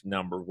in week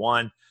number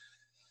 1.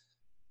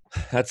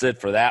 That's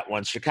it for that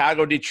one.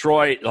 Chicago,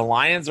 Detroit. The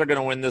Lions are going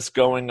to win this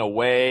going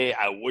away.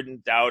 I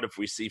wouldn't doubt if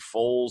we see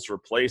Foles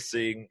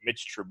replacing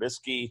Mitch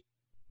Trubisky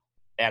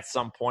at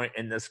some point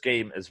in this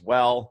game as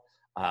well.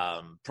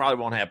 Probably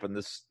won't happen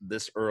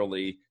this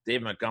early.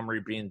 Dave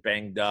Montgomery being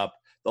banged up.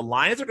 The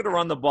Lions are going to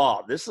run the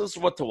ball. This is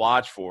what to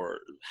watch for,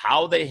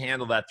 how they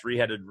handle that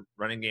three-headed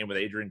running game with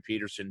Adrian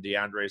Peterson,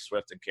 DeAndre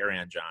Swift, and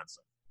Kerryon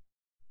Johnson.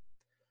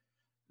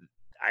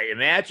 I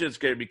imagine it's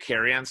going to be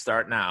Kerryon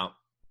starting out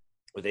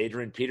with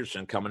Adrian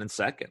Peterson coming in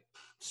second,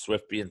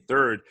 Swift being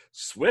third.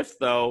 Swift,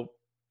 though,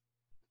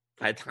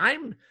 by the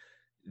time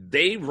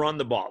they run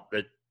the ball,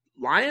 the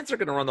Lions are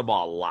going to run the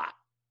ball a lot.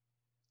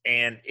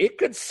 And it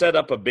could set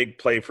up a big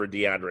play for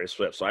DeAndre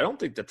Swift. So I don't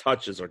think the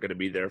touches are going to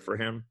be there for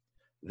him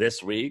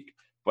this week.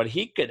 But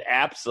he could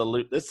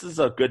this is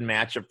a good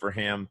matchup for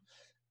him,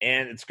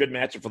 and it's a good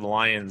matchup for the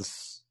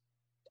Lions'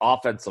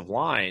 offensive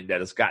line that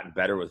has gotten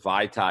better with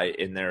Vitae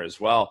in there as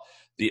well.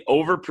 The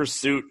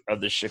over-pursuit of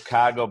the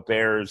Chicago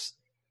Bears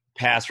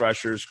pass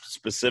rushers,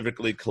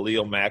 specifically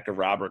Khalil Mack and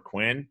Robert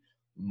Quinn,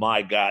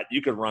 my God,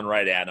 you could run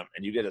right at him,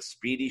 and you get a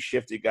speedy,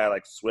 shifty guy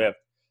like Swift,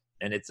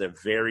 and it's a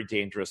very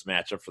dangerous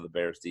matchup for the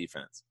Bears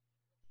defense.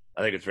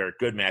 I think it's a very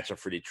good matchup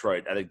for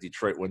Detroit. I think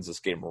Detroit wins this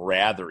game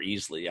rather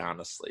easily,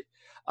 honestly.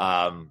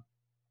 Allen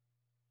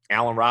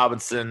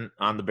Robinson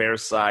on the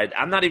Bears side.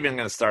 I'm not even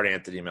going to start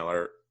Anthony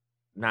Miller.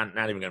 Not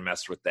even going to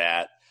mess with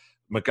that.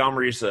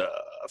 Montgomery's a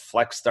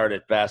flex start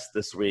at best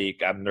this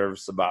week. I'm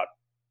nervous about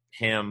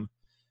him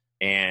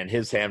and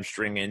his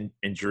hamstring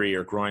injury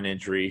or groin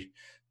injury.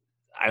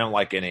 I don't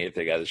like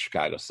anything out of the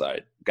Chicago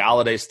side.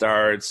 Galladay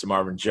starts.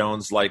 Marvin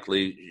Jones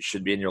likely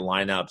should be in your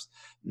lineups.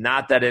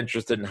 Not that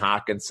interested in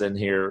Hawkinson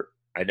here.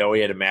 I know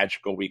he had a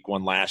magical week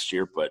 1 last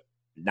year, but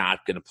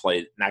not going to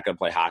play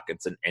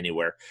Hawkinson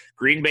anywhere.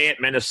 Green Bay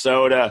at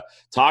Minnesota.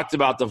 Talked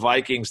about the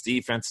Vikings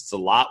defense. It's a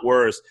lot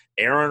worse.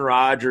 Aaron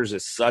Rodgers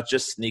is such a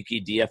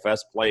sneaky DFS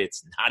play.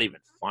 It's not even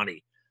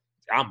funny.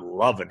 I'm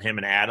loving him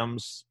and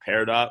Adams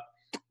paired up.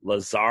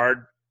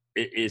 Lazard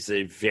is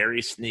a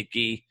very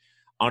sneaky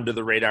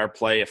under-the-radar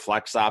play, a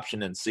flex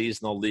option in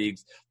seasonal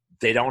leagues.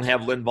 They don't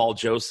have Linval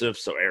Joseph,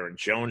 so Aaron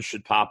Jones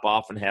should pop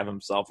off and have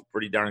himself a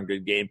pretty darn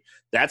good game.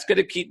 That's going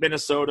to keep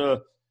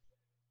Minnesota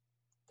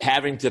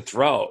having to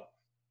throw.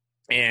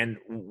 And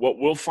what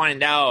we'll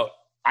find out,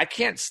 I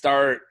can't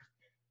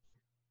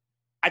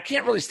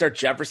really start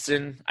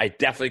Jefferson. I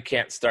definitely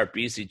can't start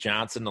BC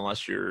Johnson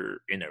unless you're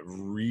in a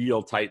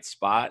real tight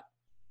spot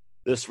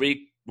this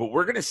week. But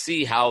we're going to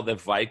see how the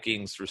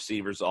Vikings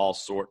receivers all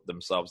sort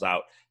themselves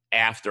out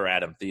after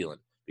Adam Thielen,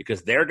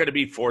 because they're going to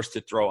be forced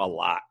to throw a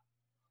lot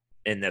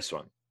in this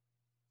one.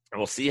 And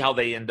we'll see how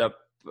they end up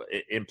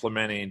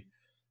implementing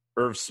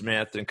Irv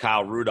Smith and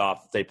Kyle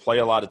Rudolph. They play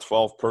a lot of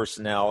 12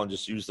 personnel and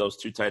just use those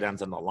 2 tight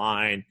ends on the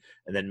line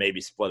and then maybe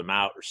split them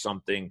out or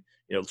something,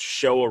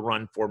 show a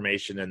run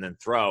formation and then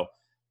throw.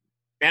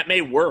 That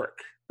may work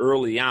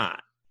early on.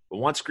 But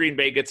once Green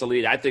Bay gets a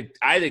lead, I think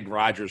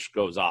Rodgers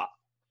goes off.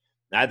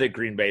 I think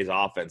Green Bay's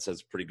offense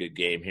has a pretty good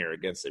game here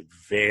against a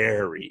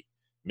very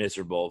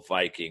miserable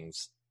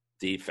Vikings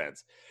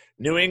defense.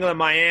 New England,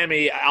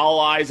 Miami,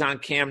 all eyes on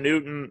Cam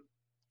Newton,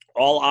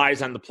 all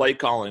eyes on the play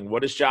calling.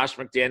 What does Josh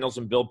McDaniels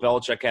and Bill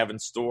Belichick have in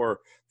store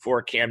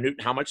for Cam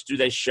Newton? How much do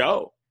they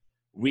show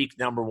week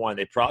number 1?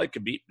 They probably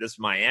could beat this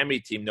Miami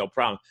team, no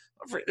problem.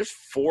 There's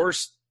 4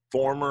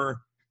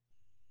 former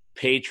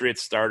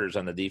Patriots starters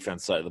on the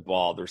defense side of the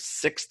ball. There's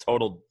 6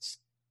 total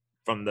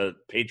from the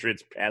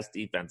Patriots past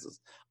defenses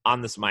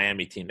on this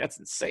Miami team. That's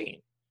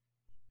insane.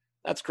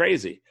 That's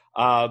crazy.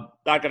 Not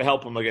going to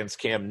help him against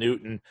Cam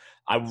Newton.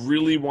 I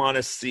really want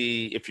to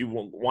see, if you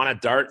want a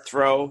dart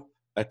throw,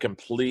 a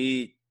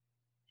complete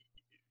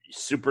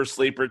super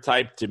sleeper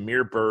type,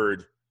 Demir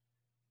Bird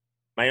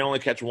might only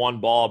catch one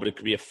ball, but it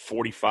could be a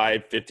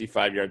 45,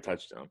 55-yard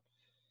touchdown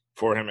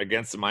for him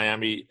against the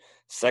Miami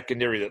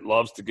secondary that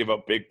loves to give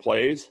up big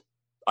plays.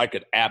 I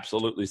could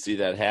absolutely see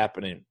that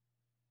happening.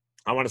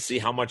 I want to see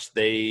how much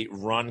they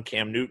run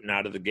Cam Newton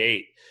out of the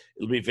gate.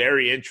 It'll be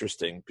very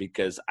interesting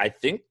because I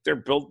think they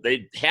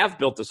have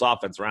built this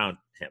offense around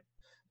him,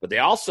 but they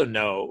also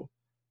know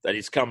that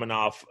he's coming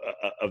off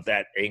of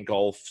that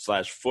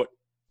ankle/foot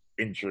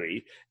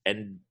injury.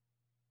 And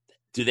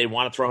do they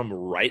want to throw him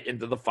right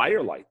into the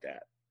fire like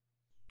that?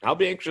 I'll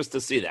be anxious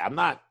to see that. I'm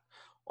not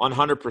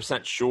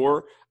 100%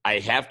 sure. I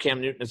have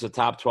Cam Newton as a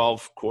top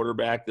 12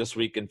 quarterback this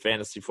week in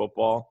fantasy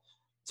football.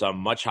 So I'm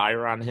much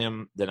higher on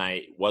him than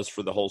I was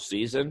for the whole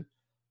season.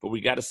 But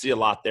we got to see a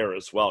lot there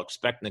as well.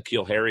 Expect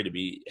N'Keal Harry to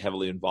be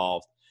heavily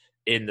involved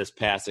in this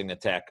passing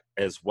attack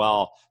as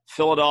well.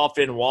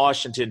 Philadelphia and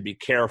Washington, be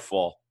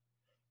careful.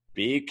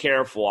 Be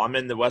careful. I'm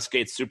in the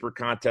Westgate Super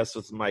Contest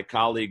with my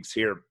colleagues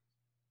here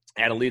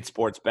at Elite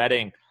Sports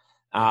Betting.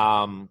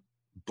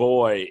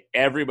 Boy,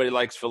 everybody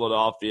likes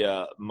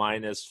Philadelphia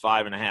minus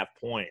 5.5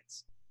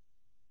 points.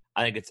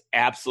 I think it's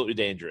absolutely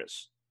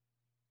dangerous.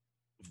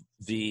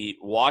 The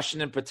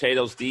Washington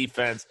Potatoes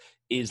defense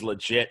is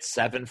legit.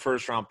 7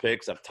 first-round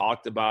picks. I've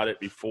talked about it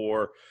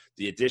before.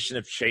 The addition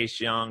of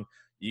Chase Young.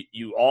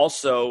 You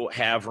also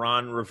have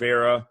Ron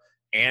Rivera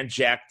and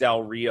Jack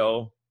Del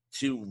Rio,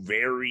 2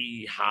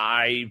 very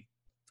high,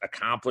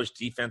 accomplished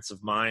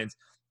defensive minds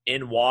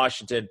in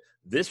Washington.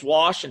 This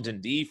Washington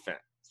defense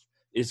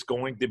is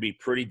going to be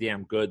pretty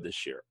damn good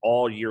this year,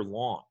 all year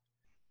long.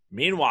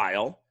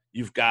 Meanwhile,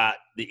 you've got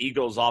the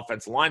Eagles'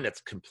 offensive line that's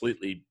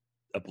completely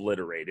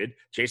obliterated.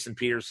 Jason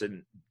Peters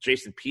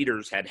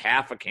had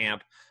half a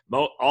camp,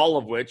 all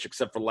of which,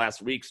 except for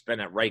last week,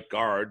 spent at right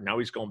guard. Now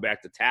he's going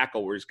back to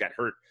tackle, where he's got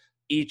hurt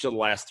each of the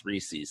last 3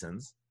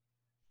 seasons,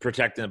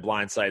 protecting the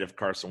blind side of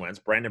Carson Wentz.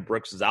 Brandon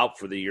Brooks is out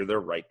for the year, their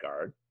right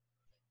guard.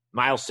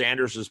 Miles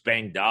Sanders is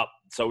banged up.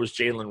 So is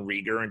Jalen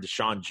Reagor and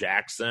Deshaun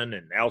Jackson,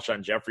 and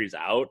Alshon Jeffrey's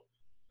out.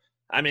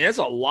 I mean, there's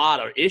a lot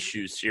of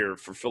issues here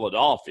for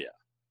Philadelphia.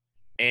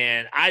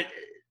 And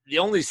the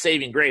only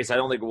saving grace, I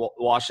don't think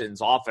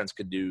Washington's offense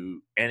could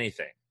do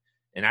anything.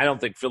 And I don't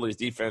think Philly's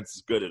defense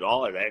is good at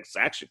all. It's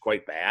actually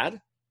quite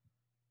bad.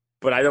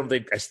 But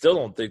I still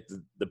don't think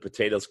the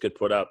Potatoes could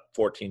put up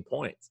 14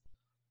 points.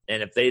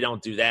 And if they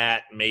don't do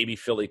that, maybe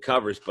Philly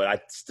covers. But I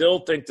still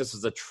think this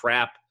is a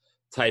trap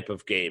type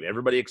of game.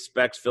 Everybody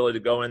expects Philly to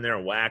go in there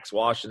and wax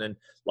Washington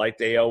like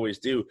they always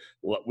do.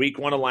 Week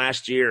 1 of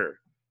last year,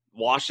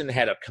 Washington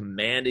had a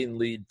commanding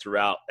lead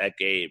throughout that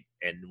game,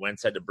 and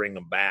Wentz had to bring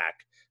them back.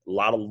 A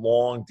lot of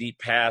long, deep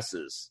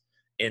passes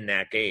in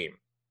that game,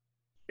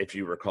 if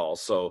you recall.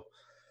 So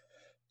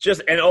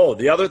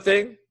the other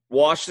thing,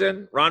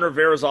 Washington, Ron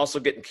Rivera is also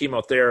getting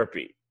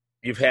chemotherapy.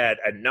 You've had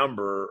a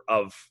number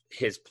of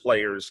his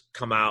players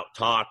come out,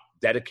 talk,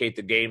 dedicate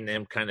the game to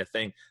him kind of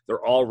thing.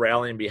 They're all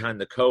rallying behind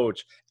the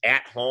coach.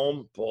 At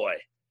home, boy,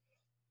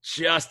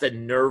 just a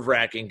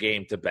nerve-wracking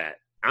game to bet.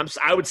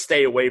 I would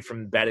stay away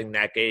from betting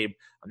that game.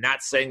 I'm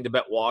not saying to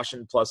bet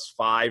Washington plus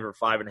 5 or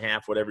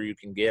 5.5, whatever you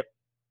can get.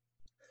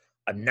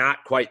 I'm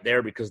not quite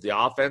there because of the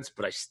offense,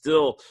 but I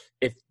still,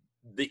 if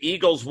the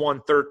Eagles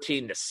won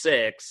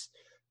 13-6,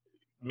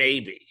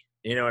 maybe,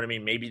 you know what I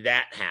mean? Maybe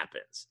that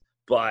happens,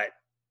 but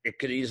it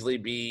could easily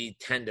be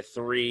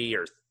 10-3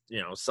 or,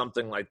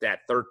 something like that,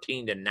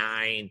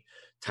 13-9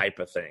 type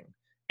of thing.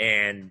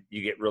 And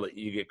you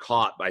get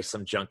caught by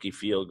some junky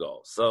field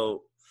goal.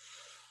 So,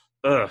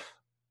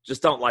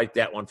 just don't like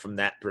that one from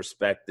that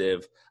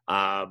perspective.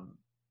 No,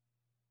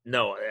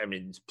 I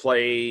mean,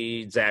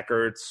 play Zach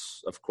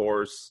Ertz, of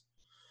course.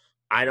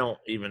 I'm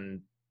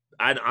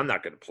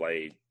not going to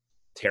play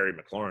Terry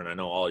McLaurin. I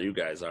know all you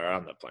guys are.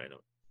 I'm not playing him.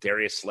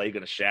 Darius Slay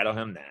going to shadow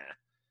him?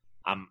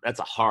 Nah. That's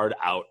a hard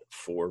out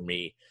for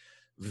me.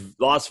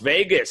 Las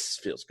Vegas,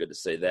 feels good to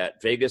say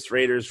that. Vegas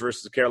Raiders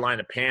versus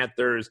Carolina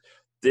Panthers.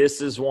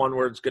 This is one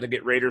where it's going to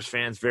get Raiders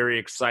fans very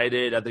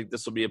excited. I think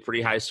this will be a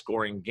pretty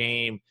high-scoring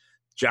game.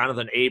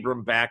 Jonathan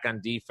Abram back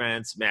on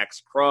defense,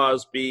 Max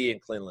Crosby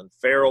and Cleveland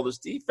Farrell. This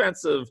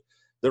defensive,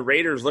 the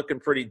Raiders looking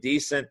pretty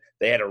decent.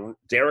 They had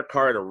Derek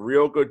Carr at a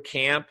real good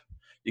camp.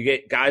 You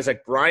get guys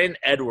like Brian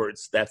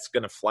Edwards that's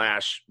going to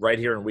flash right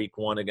here in week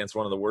 1 against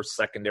one of the worst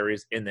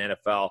secondaries in the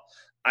NFL.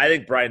 I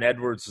think Brian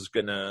Edwards is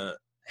going to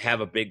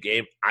have a big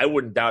game. I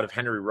wouldn't doubt if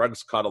Henry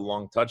Ruggs caught a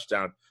long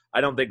touchdown.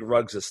 I don't think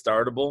Ruggs is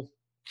startable.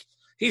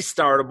 He's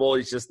startable.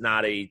 He's just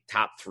not a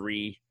top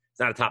 3. He's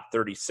not a top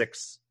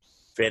 36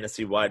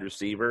 fantasy wide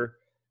receiver.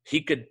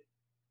 He could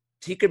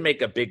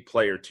make a big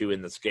play or two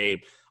in this game.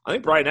 I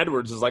think Brian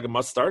Edwards is like a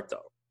must start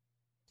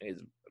though.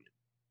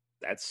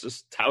 That's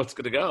just how it's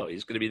going to go.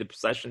 He's going to be the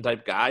possession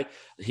type guy.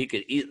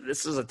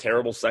 This is a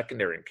terrible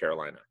secondary in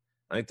Carolina.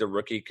 I think the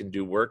rookie can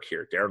do work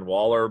here. Darren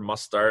Waller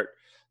must start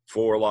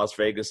for Las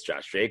Vegas.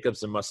 Josh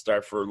Jacobson must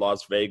start for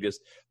Las Vegas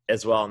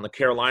as well. On the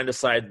Carolina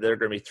side, they're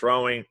going to be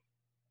throwing.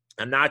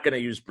 I'm not going to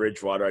use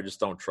Bridgewater. I just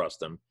don't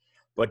trust him.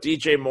 But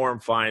DJ Moore I'm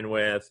fine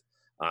with.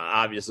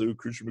 Obviously,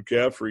 Christian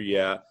McCaffrey,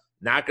 yeah.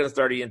 Not going to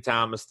start Ian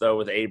Thomas, though,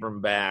 with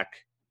Abram back.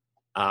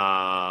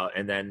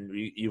 And then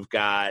you've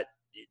got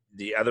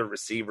the other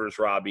receivers,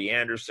 Robbie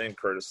Anderson,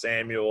 Curtis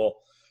Samuel,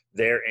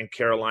 there in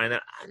Carolina.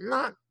 I'm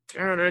not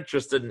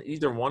interested in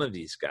either one of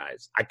these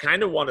guys. I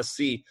kind of want to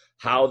see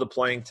how the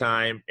playing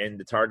time and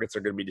the targets are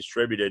going to be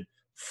distributed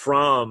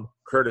from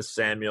Curtis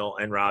Samuel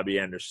and Robbie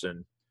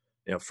Anderson,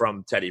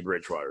 from Teddy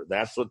Bridgewater.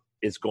 That's what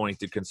is going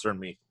to concern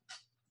me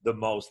the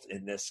most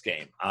in this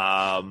game.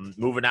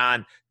 Moving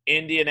on,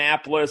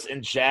 Indianapolis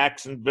and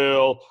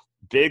Jacksonville,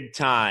 big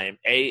time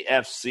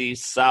AFC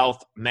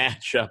South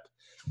matchup.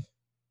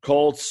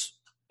 Colts,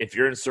 if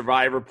you're in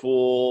Survivor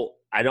Pool,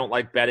 I don't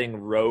like betting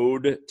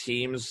road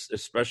teams,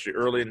 especially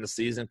early in the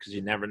season, because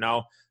you never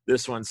know.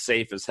 This one's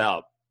safe as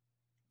hell.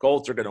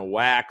 Colts are going to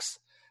wax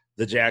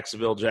the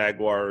Jacksonville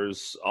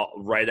Jaguars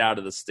right out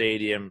of the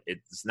stadium.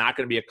 It's not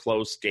going to be a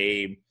close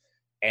game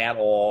at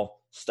all.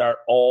 Start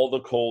all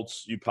the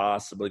Colts you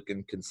possibly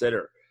can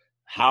consider.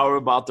 How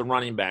about the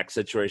running back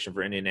situation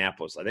for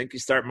Indianapolis? I think you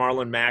start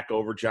Marlon Mack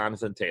over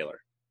Jonathan Taylor.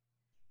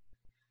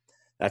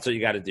 That's what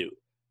you got to do.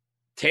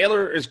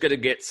 Taylor is going to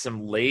get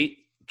some late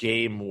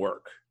game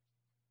work.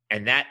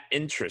 And that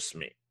interests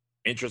me.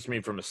 Interests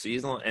me from a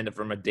seasonal and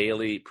from a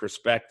daily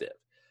perspective.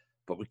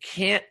 But we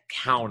can't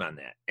count on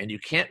that. And you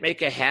can't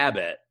make a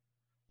habit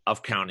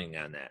of counting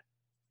on that.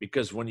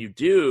 Because when you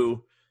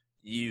do,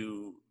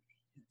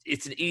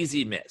 it's an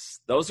easy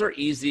miss. Those are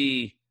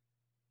easy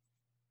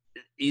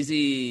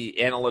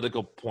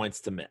analytical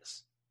points to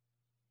miss.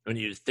 When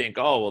you think,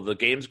 the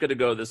game's going to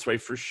go this way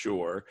for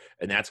sure,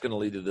 and that's going to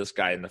lead to this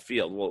guy in the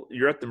field. Well,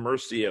 you're at the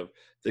mercy of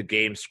the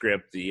game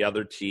script, the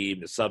other team,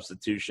 the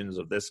substitutions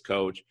of this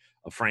coach,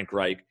 of Frank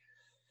Reich.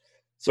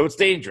 So it's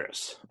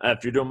dangerous.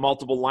 If you're doing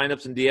multiple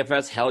lineups in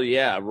DFS, hell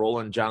yeah, roll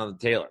in Jonathan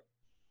Taylor.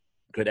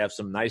 Could have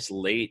some nice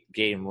late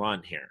game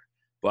run here.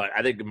 But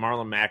I think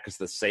Marlon Mack is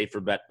the safer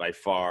bet by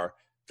far.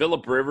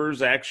 Phillip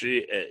Rivers,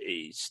 actually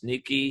a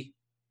sneaky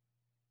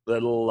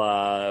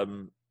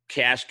little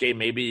cash game,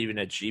 maybe even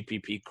a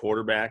GPP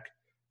quarterback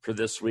for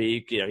this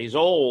week. He's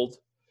old.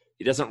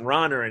 He doesn't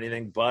run or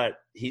anything, but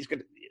he's going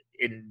to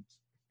in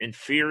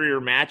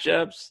inferior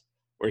matchups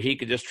where he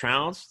could just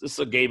trounce. This is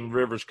a game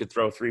Rivers could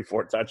throw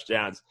 3-4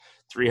 touchdowns,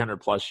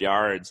 300-plus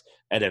yards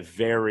at a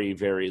very,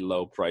 very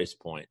low price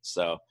point.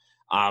 So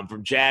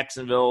from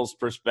Jacksonville's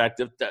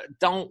perspective,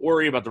 don't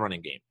worry about the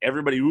running game.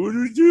 Everybody, what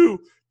do you do?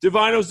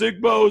 Divino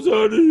Zigbo's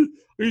on.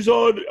 He's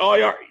on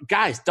IR.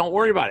 Guys, don't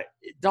worry about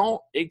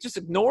it. Just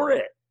ignore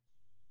it.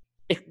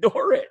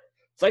 Ignore it.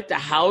 It's like the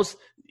house.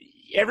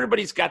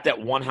 Everybody's got that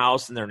one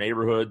house in their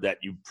neighborhood that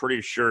you're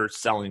pretty sure is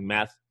selling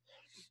meth,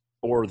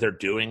 or they're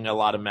doing a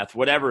lot of meth,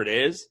 whatever it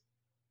is.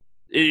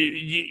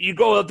 You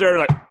go out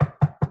there,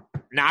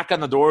 knock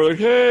on the door,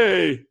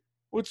 hey,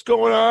 what's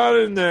going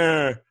on in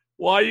there?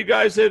 Why you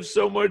guys have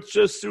so much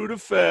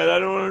Sudafed? I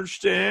don't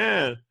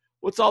understand.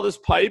 What's all this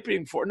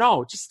piping for?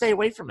 No, just stay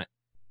away from it.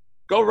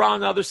 Go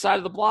around the other side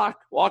of the block.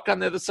 Walk on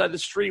the other side of the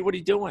street. What are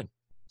you doing?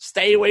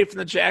 Stay away from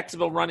the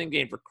Jacksonville running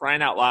game, for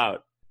crying out loud.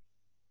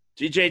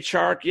 DJ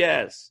Chark,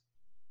 yes.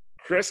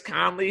 Chris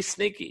Conley,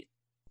 sneaky.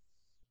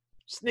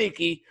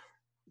 Sneaky.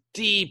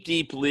 Deep,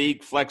 deep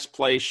league. Flex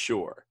play,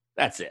 sure.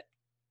 That's it.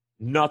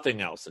 Nothing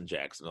else in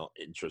Jacksonville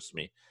interests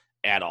me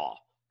at all.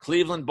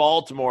 Cleveland,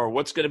 Baltimore.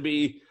 What's going to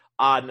be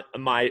on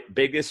my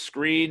biggest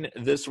screen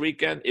this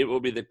weekend? It will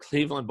be the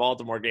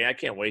Cleveland-Baltimore game. I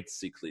can't wait to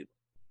see Cleveland.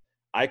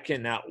 I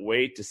cannot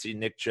wait to see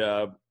Nick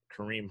Chubb,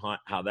 Kareem Hunt,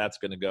 how that's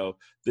going to go.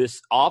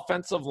 This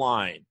offensive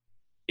line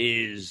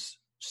is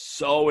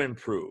so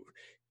improved.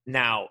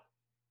 Now,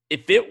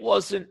 if it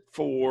wasn't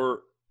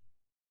for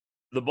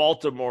the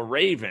Baltimore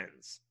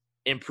Ravens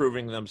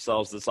improving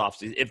themselves this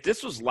offseason, if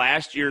this was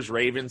last year's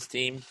Ravens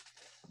team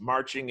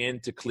marching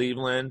into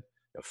Cleveland,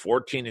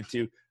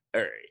 14-2,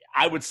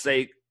 I would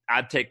say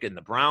I'd take in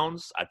the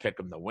Browns. I'd pick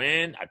them to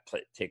win. I'd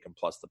take them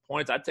plus the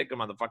points. I'd take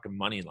them on the fucking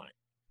money line.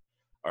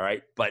 All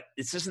right? But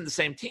this isn't the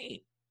same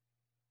team.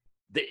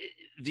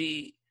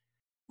 The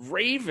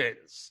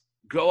Ravens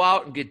go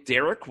out and get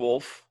Derek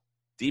Wolfe,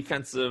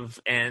 defensive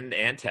end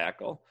and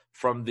tackle,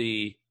 from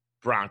the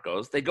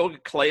Broncos. They go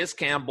get Calais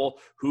Campbell,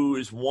 who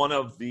is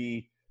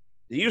he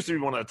used to be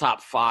one of the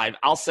top 5.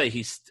 I'll say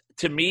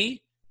to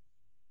me,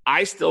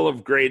 I still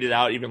have graded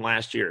out even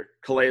last year.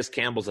 Calais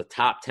Campbell's a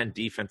top 10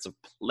 defensive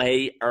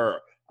player.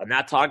 I'm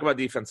not talking about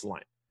defensive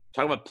line. I'm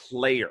talking about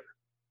player.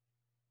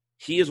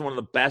 He is one of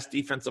the best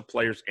defensive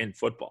players in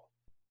football.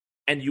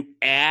 And you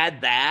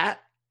add that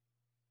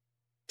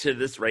to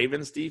this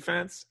Ravens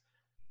defense,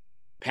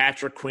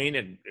 Patrick Queen,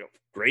 a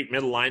great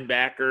middle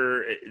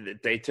linebacker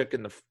that they took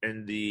in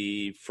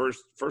the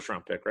first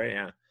round pick,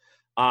 right?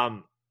 Yeah.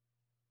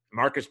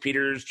 Marcus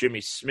Peters,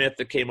 Jimmy Smith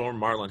that came over,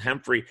 Marlon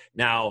Humphrey.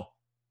 Now,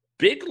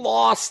 big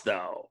loss,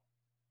 though.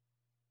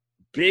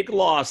 big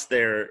loss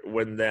there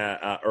when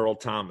the Earl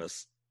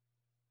Thomas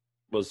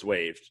was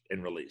waived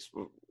and released.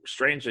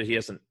 Strange that he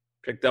hasn't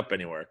picked up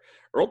anywhere.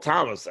 Earl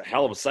Thomas, a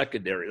hell of a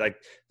secondary. Like,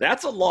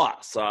 that's a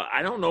loss.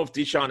 I don't know if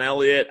Deshaun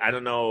Elliott, I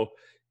don't know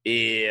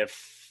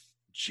if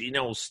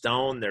Geno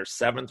Stone, their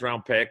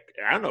 7th-round pick,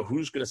 I don't know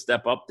who's going to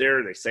step up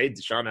there. They say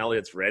Deshaun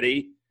Elliott's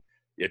ready.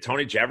 Yeah,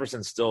 Tony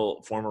Jefferson's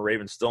still, former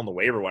Raven, still on the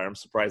waiver wire. I'm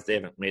surprised they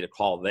haven't made a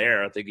call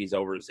there. I think he's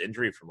over his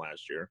injury from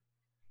last year.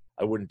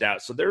 I wouldn't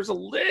doubt. So there's a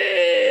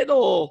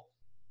little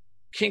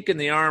kink in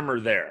the armor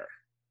there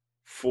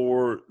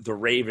for the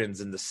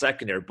Ravens in the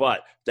secondary.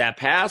 But that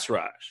pass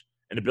rush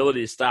and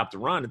ability to stop the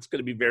run, it's going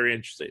to be very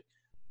interesting.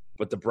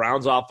 But the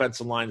Browns'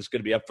 offensive line is going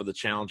to be up for the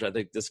challenge. I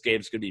think this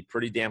game's going to be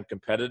pretty damn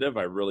competitive.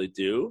 I really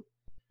do.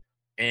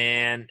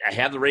 And I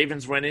have the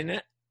Ravens winning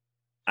it.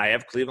 I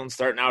have Cleveland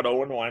starting out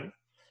 0-1.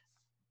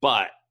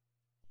 But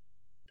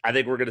I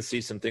think we're going to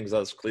see some things out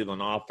of this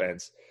Cleveland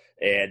offense.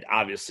 And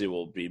obviously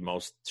we'll be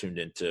most tuned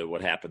into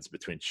what happens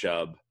between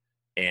Chubb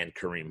and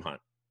Kareem Hunt.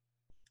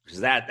 Because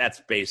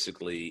that's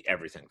basically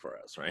everything for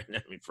us, right?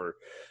 I mean, for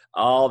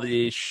all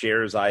the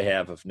shares I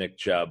have of Nick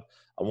Chubb,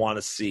 I want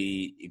to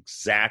see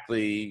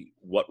exactly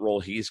what role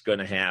he's going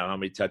to have, how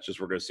many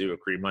touches we're going to see with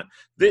Kareem Hunt.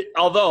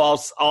 Although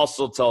I'll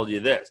also tell you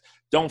this,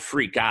 don't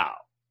freak out.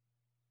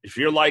 If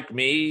you're like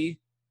me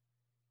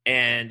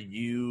and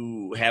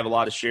you have a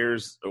lot of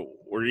shares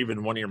or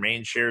even one of your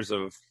main shares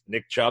of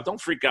Nick Chubb,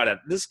 don't freak out.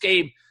 This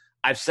game,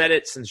 I've said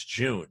it since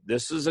June.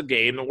 This is a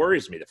game that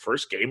worries me. The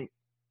first game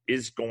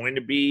is going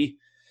to be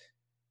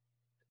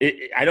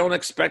I don't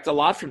expect a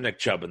lot from Nick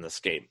Chubb in this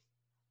game.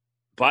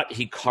 But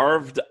he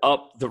carved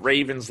up the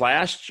Ravens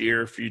last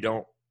year, if you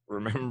don't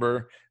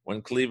remember,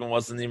 when Cleveland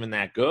wasn't even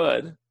that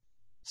good.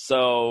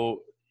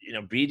 So,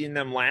 beating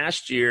them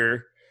last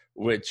year,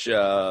 which,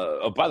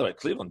 by the way,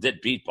 Cleveland did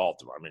beat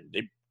Baltimore. I mean,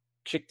 they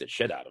kicked the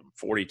shit out of them,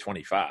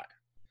 40-25.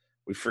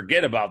 We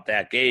forget about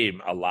that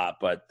game a lot,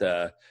 but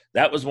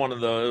that was one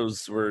of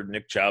those where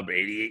Nick Chubb,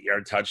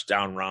 88-yard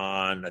touchdown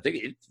run. I think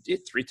he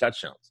had 3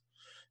 touchdowns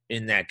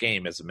in that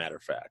game, as a matter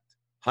of fact.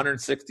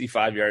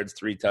 165 yards,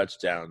 3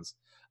 touchdowns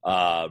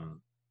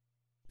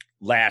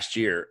last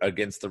year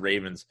against the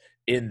Ravens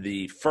in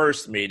the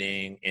first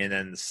meeting. And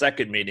then the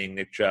second meeting,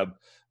 Nick Chubb,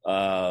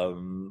 I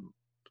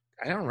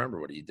don't remember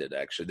what he did,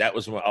 actually. That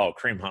was when,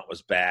 Kareem Hunt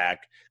was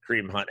back.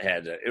 Kareem Hunt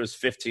it was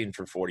 15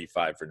 for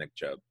 45 for Nick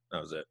Chubb. That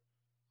was it.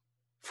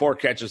 4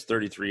 catches,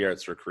 33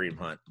 yards for Kareem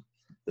Hunt,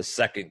 the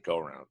second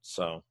go-round.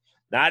 So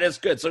not as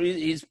good. So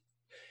he's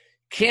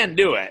can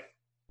do it.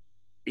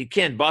 He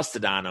can bust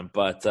it on him,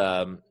 but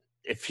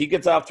if he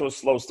gets off to a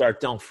slow start,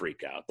 don't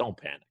freak out. Don't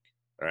panic,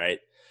 all right?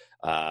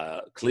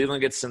 Cleveland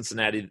gets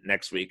Cincinnati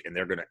next week, and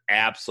they're going to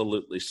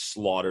absolutely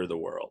slaughter the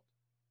world.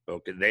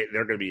 Okay, they're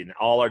going to be in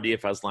all our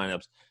DFS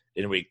lineups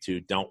in week 2.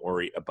 Don't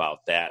worry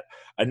about that.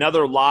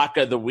 Another lock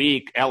of the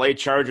week, LA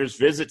Chargers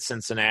visit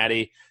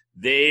Cincinnati.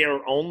 They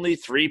are only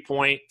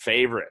 3-point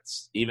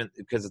favorites, even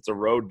because it's a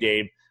road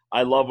game.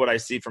 I love what I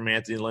see from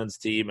Anthony Lynn's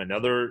team.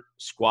 Another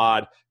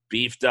squad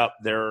beefed up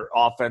their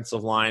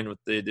offensive line with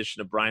the addition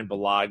of Brian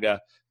Bulaga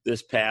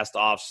this past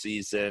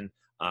offseason.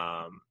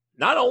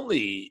 Not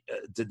only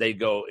did they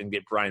go and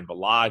get Brian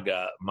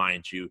Bulaga,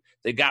 mind you,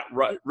 they got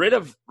rid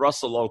of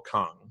Russell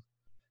Okung,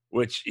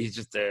 which he's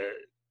just a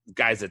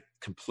guy's a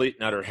complete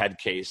and utter head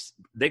case.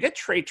 They get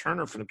Trey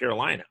Turner from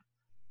Carolina.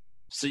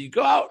 So you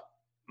go out,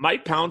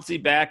 Mike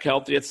Pouncey back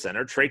healthy at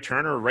center, Trey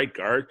Turner right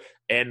guard,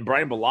 and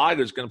Brian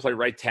Bulaga is going to play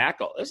right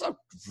tackle. It's a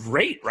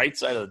great right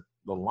side of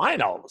the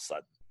line all of a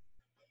sudden.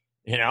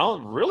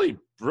 Really,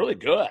 really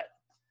good.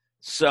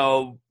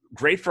 So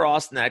great for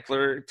Austin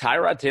Eckler.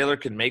 Tyrod Taylor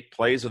can make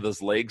plays with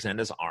his legs and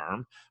his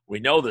arm. We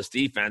know this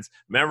defense.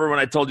 Remember when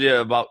I told you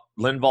about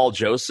Linval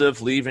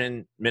Joseph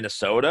leaving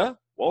Minnesota?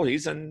 Well,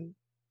 he's in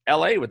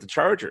L.A. with the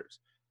Chargers.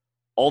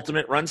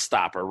 Ultimate run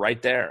stopper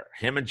right there.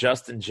 Him and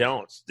Justin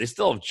Jones. They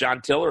still have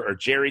John Tiller or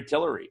Jerry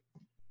Tillery.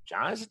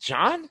 Is it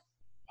John?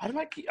 Why do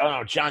I keep? Oh,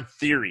 no, John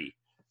Theory.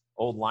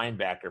 Old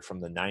linebacker from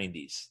the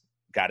 90s.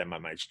 Got him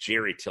on my mind. It's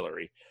Jerry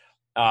Tillery.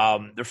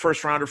 Their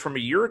first rounder from a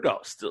year ago.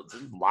 Still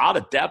a lot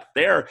of depth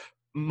there.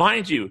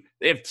 Mind you,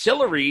 they have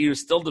Tillery,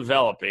 who's still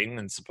developing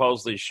and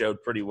supposedly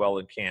showed pretty well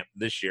in camp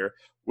this year,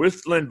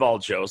 with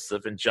Linval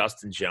Joseph and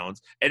Justin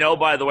Jones. And oh,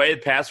 by the way, the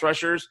pass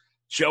rushers,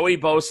 Joey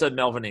Bosa and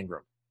Melvin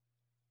Ingram.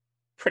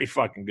 Pretty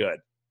fucking good.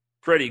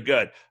 Pretty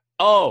good.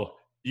 Oh,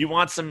 you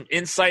want some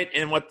insight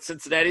in what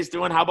Cincinnati's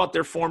doing? How about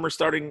their former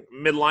starting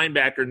mid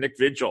linebacker, Nick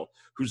Vigil,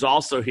 who's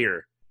also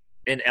here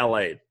in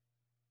L.A.,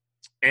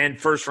 and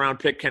first-round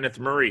pick Kenneth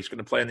Murray is going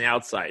to play on the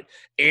outside.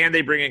 And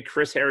they bring in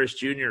Chris Harris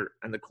Jr.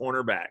 and the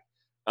cornerback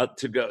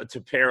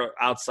to pair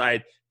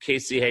outside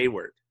Casey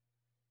Hayward.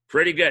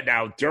 Pretty good.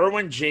 Now,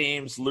 Derwin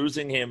James,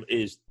 losing him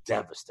is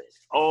devastating.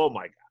 Oh,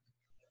 my God.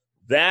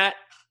 That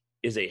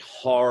is a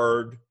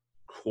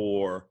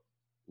hardcore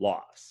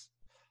loss.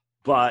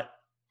 But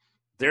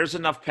there's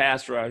enough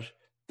pass rush.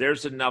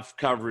 There's enough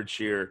coverage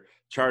here.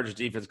 Chargers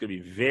defense is going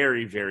to be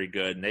very, very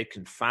good, and they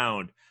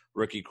confound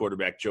rookie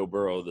quarterback Joe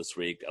Burrow this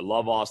week. I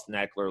love Austin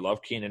Eckler,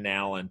 love Keenan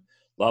Allen,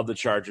 love the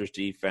Chargers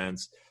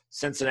defense.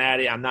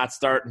 Cincinnati, I'm not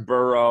starting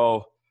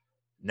Burrow.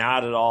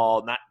 Not at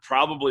all.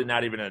 Probably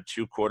not even in a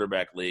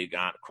 2-quarterback league,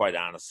 quite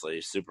honestly.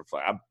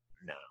 Superflex.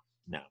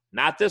 No.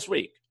 Not this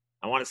week.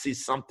 I want to see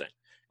something.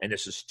 And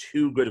this is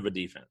too good of a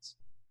defense.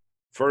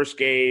 First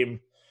game,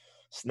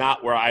 it's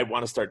not where I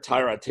want to start.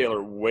 Tyrod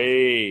Taylor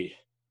way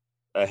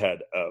ahead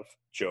of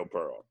Joe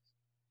Burrow.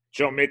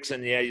 Joe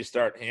Mixon, yeah, you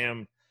start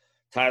him.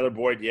 Tyler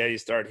Boyd, yeah, you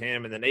start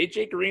him. And then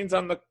A.J. Green's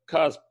on the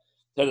cusp.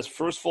 Had his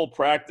first full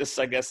practice,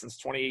 I guess, since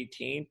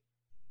 2018.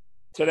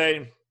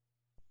 Today,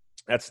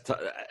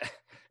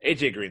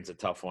 A.J. Green's a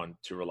tough one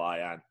to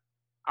rely on.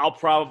 I'll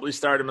probably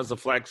start him as a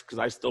flex because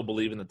I still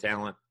believe in the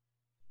talent.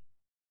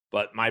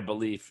 But my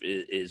belief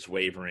is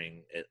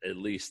wavering at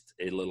least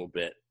a little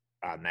bit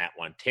on that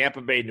one.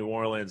 Tampa Bay, New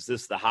Orleans,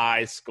 this is the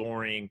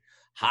high-scoring,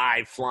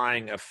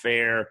 high-flying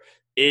affair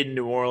in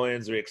New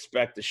Orleans. We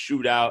expect a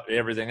shootout and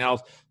everything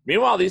else.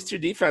 Meanwhile, these two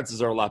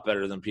defenses are a lot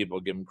better than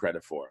people give them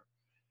credit for.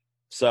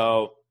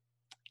 So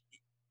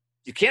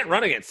you can't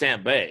run against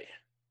Tampa Bay.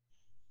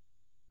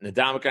 And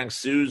the Ndamukong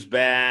Suh's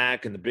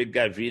back and the big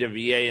guy Vita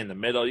Vea in the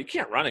middle. You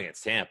can't run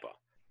against Tampa.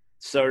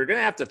 So you're going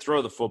to have to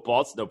throw the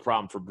football. It's no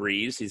problem for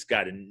Breeze. He's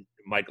got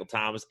Michael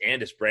Thomas and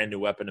his brand-new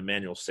weapon,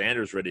 Emmanuel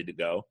Sanders, ready to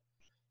go.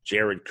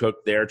 Jared Cook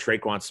there,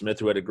 Traquan Smith,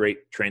 who had a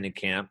great training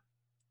camp.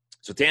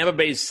 So Tampa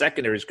Bay's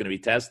secondary is going to be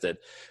tested.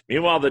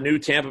 Meanwhile, the new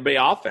Tampa Bay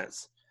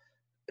offense,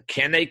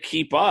 can they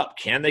keep up?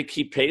 Can they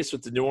keep pace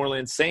with the New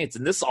Orleans Saints?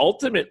 And this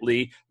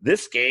ultimately,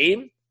 this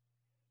game,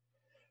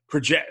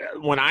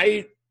 when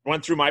I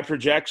went through my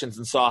projections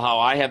and saw how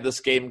I have this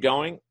game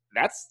going,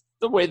 that's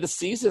the way the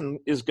season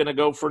is going to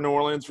go for New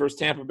Orleans versus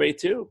Tampa Bay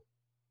too.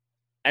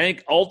 I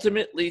think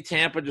ultimately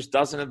Tampa just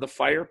doesn't have the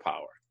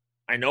firepower.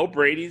 I know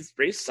Brady's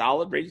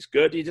solid. Brady's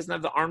good. He doesn't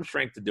have the arm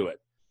strength to do it.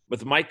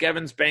 With Mike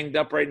Evans banged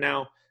up right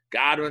now,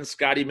 Godwin,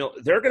 Scotty Miller,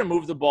 they're going to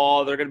move the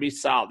ball. They're going to be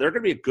solid. They're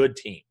going to be a good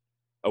team,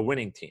 a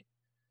winning team.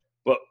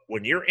 But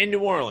when you're in New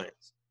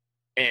Orleans,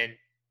 and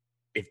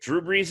if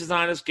Drew Brees is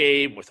on his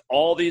game with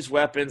all these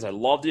weapons, I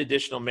love the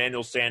additional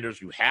Emmanuel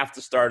Sanders. You have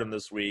to start him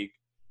this week.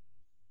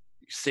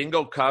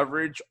 Single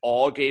coverage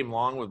all game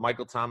long with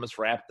Michael Thomas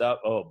wrapped up.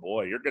 Oh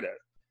boy,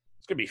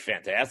 it's gonna be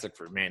fantastic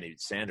for Emmanuel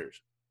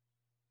Sanders.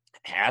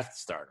 Have to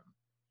start him.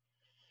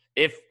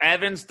 If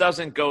Evans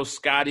doesn't go,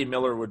 Scotty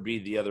Miller would be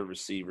the other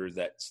receiver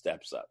that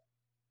steps up.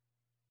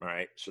 All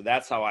right, so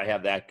that's how I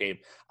have that game.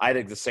 I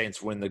think the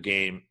Saints win the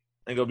game.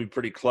 I think it'll be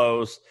pretty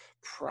close.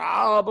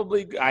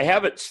 Probably, I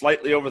have it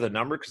slightly over the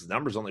number because the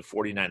number is only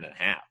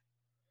 49.5.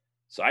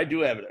 So I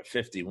do have it at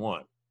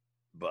 51,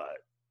 but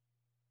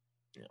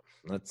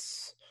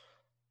that's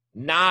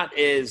not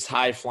as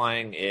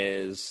high-flying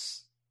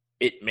as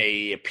it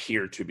may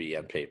appear to be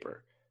on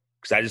paper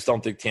because I just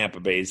don't think Tampa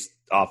Bay's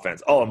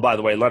offense – oh, and by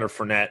the way, Leonard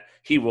Fournette,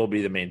 he will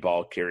be the main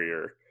ball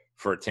carrier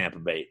for Tampa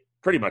Bay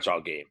pretty much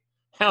all game.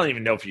 I don't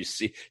even know if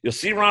you'll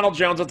see Ronald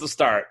Jones at the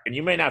start, and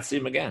you may not see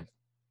him again.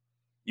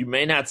 You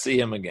may not see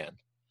him again.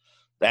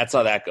 That's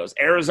how that goes.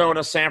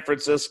 Arizona, San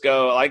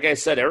Francisco. Like I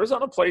said,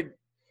 Arizona played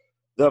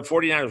the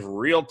 49ers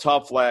real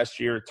tough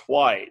last year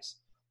twice.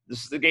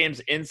 This is the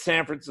games in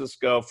San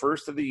Francisco,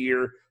 first of the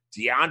year.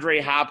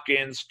 DeAndre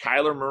Hopkins,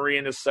 Kyler Murray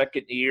in his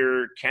second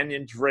year,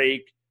 Kenyon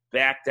Drake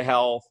back to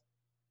health.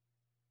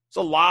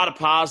 There's a lot of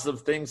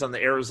positive things on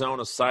the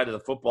Arizona side of the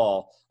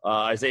football.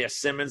 Isaiah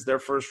Simmons, their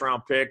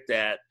first-round pick.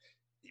 That,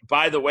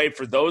 by the way,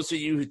 for those of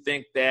you who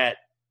think that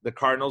the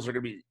Cardinals are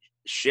going to be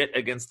shit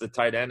against the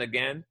tight end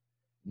again,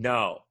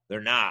 no,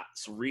 they're not.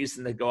 It's the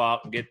reason they go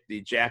out and get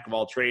the jack of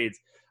all trades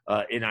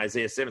in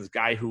Isaiah Simmons,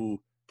 guy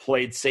who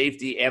played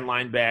safety and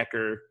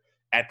linebacker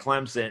at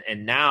Clemson,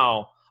 and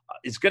now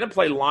he's going to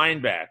play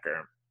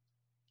linebacker,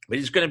 but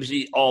he's going to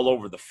be all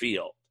over the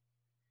field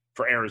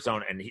for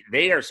Arizona, and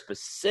they are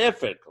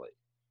specifically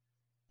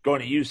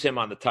going to use him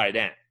on the tight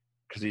end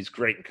because he's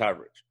great in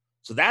coverage.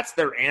 So that's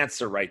their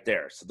answer right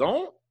there.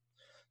 So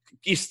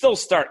you still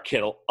start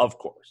Kittle, of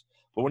course,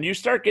 but when you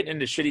start getting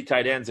into shitty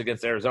tight ends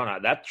against Arizona,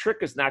 that trick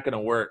is not going to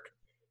work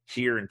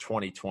here in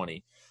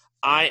 2020.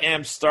 I'm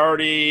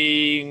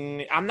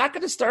not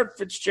going to start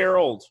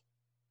Fitzgerald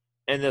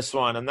in this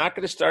one. I'm not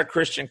going to start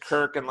Christian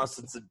Kirk unless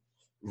it's a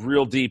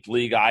real deep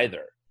league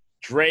either.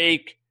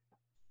 Drake,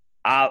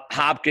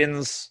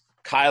 Hopkins,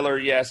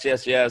 Kyler, yes.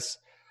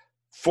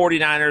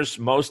 49ers,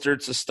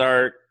 Mostert's a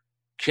start.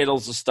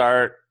 Kittle's a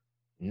start.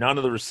 None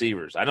of the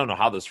receivers. I don't know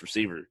how this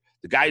receiver.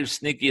 The guy who's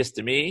sneakiest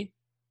to me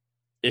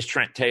is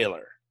Trent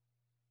Taylor.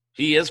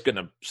 He is going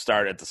to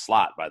start at the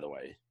slot, by the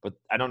way. But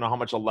I don't know how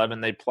much 11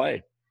 they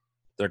play.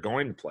 They're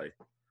going to play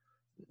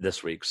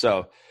this week.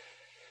 So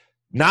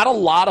not a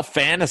lot of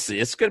fantasy.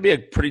 It's going to be a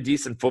pretty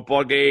decent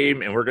football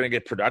game, and we're going to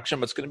get production,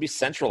 but it's going to be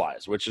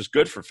centralized, which is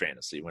good for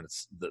fantasy when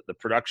it's the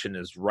production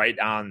is right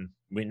on.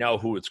 We know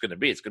who it's going to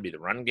be. It's going to be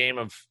the run game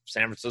of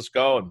San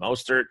Francisco and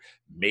Mostert,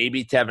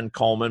 maybe Tevin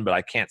Coleman, but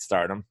I can't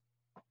start him.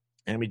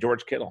 And it'll be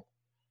George Kittle.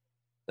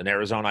 Then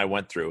Arizona I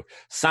went through.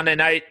 Sunday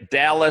night,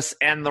 Dallas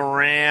and the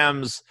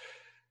Rams.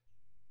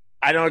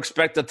 I don't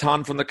expect a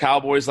ton from the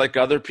Cowboys like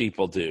other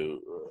people do.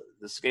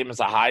 This game is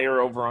a higher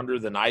over-under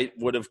than I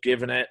would have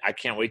given it. I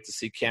can't wait to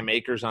see Cam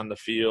Akers on the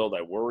field.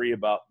 I worry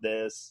about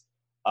this.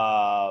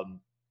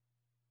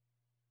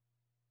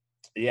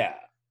 Yeah.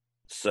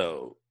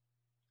 So,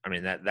 I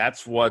mean,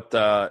 that's what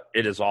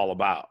it is all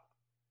about.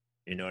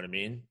 You know what I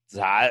mean?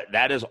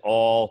 That is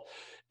all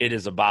it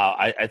is about.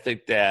 I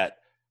think that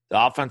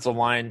the offensive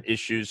line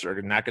issues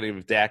are not going to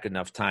give Dak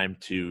enough time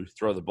to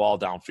throw the ball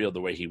downfield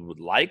the way he would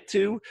like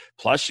to.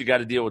 Plus, you got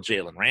to deal with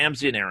Jalen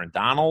Ramsey and Aaron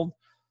Donald.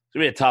 It's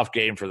going to be a tough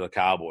game for the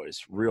Cowboys.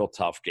 Real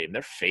tough game.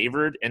 They're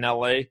favored in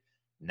L.A.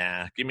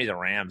 Nah, give me the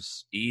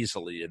Rams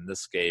easily in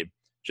this game.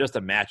 Just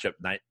a matchup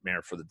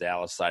nightmare for the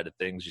Dallas side of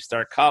things. You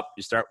start Kupp,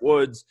 you start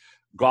Woods.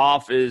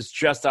 Goff is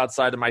just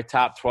outside of my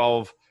top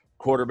 12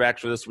 quarterbacks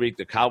for this week.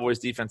 The Cowboys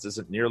defense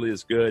isn't nearly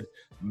as good.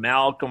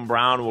 Malcolm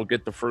Brown will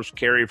get the first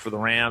carry for the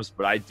Rams,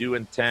 but I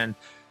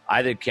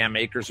think Cam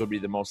Akers will be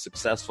the most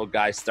successful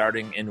guy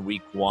starting in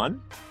week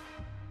 1.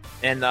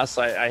 And thus,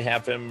 I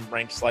have him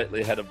ranked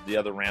slightly ahead of the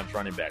other Rams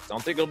running backs.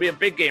 Don't think it'll be a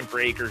big game for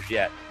Akers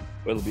yet,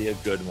 but it'll be a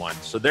good one.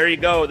 So there you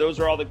go.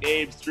 Those are all the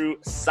games through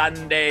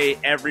Sunday,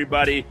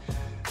 everybody.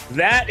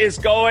 That is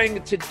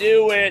going to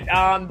do it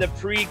on the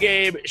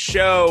pregame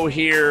show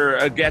here.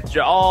 I'll get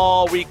you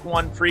all week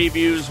 1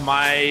 previews,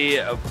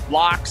 my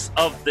locks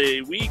of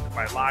the week,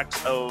 my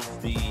locks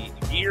of the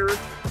year,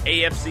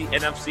 AFC,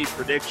 NFC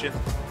predictions.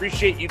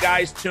 Appreciate you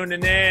guys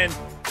tuning in.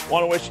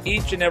 Want to wish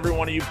each and every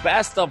one of you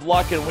best of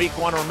luck in week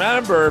 1.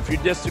 Remember, if you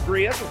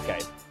disagree, that's okay,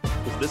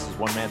 because this is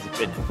one man's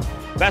opinion.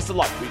 Best of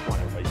luck week 1,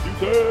 everybody. Do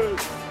good.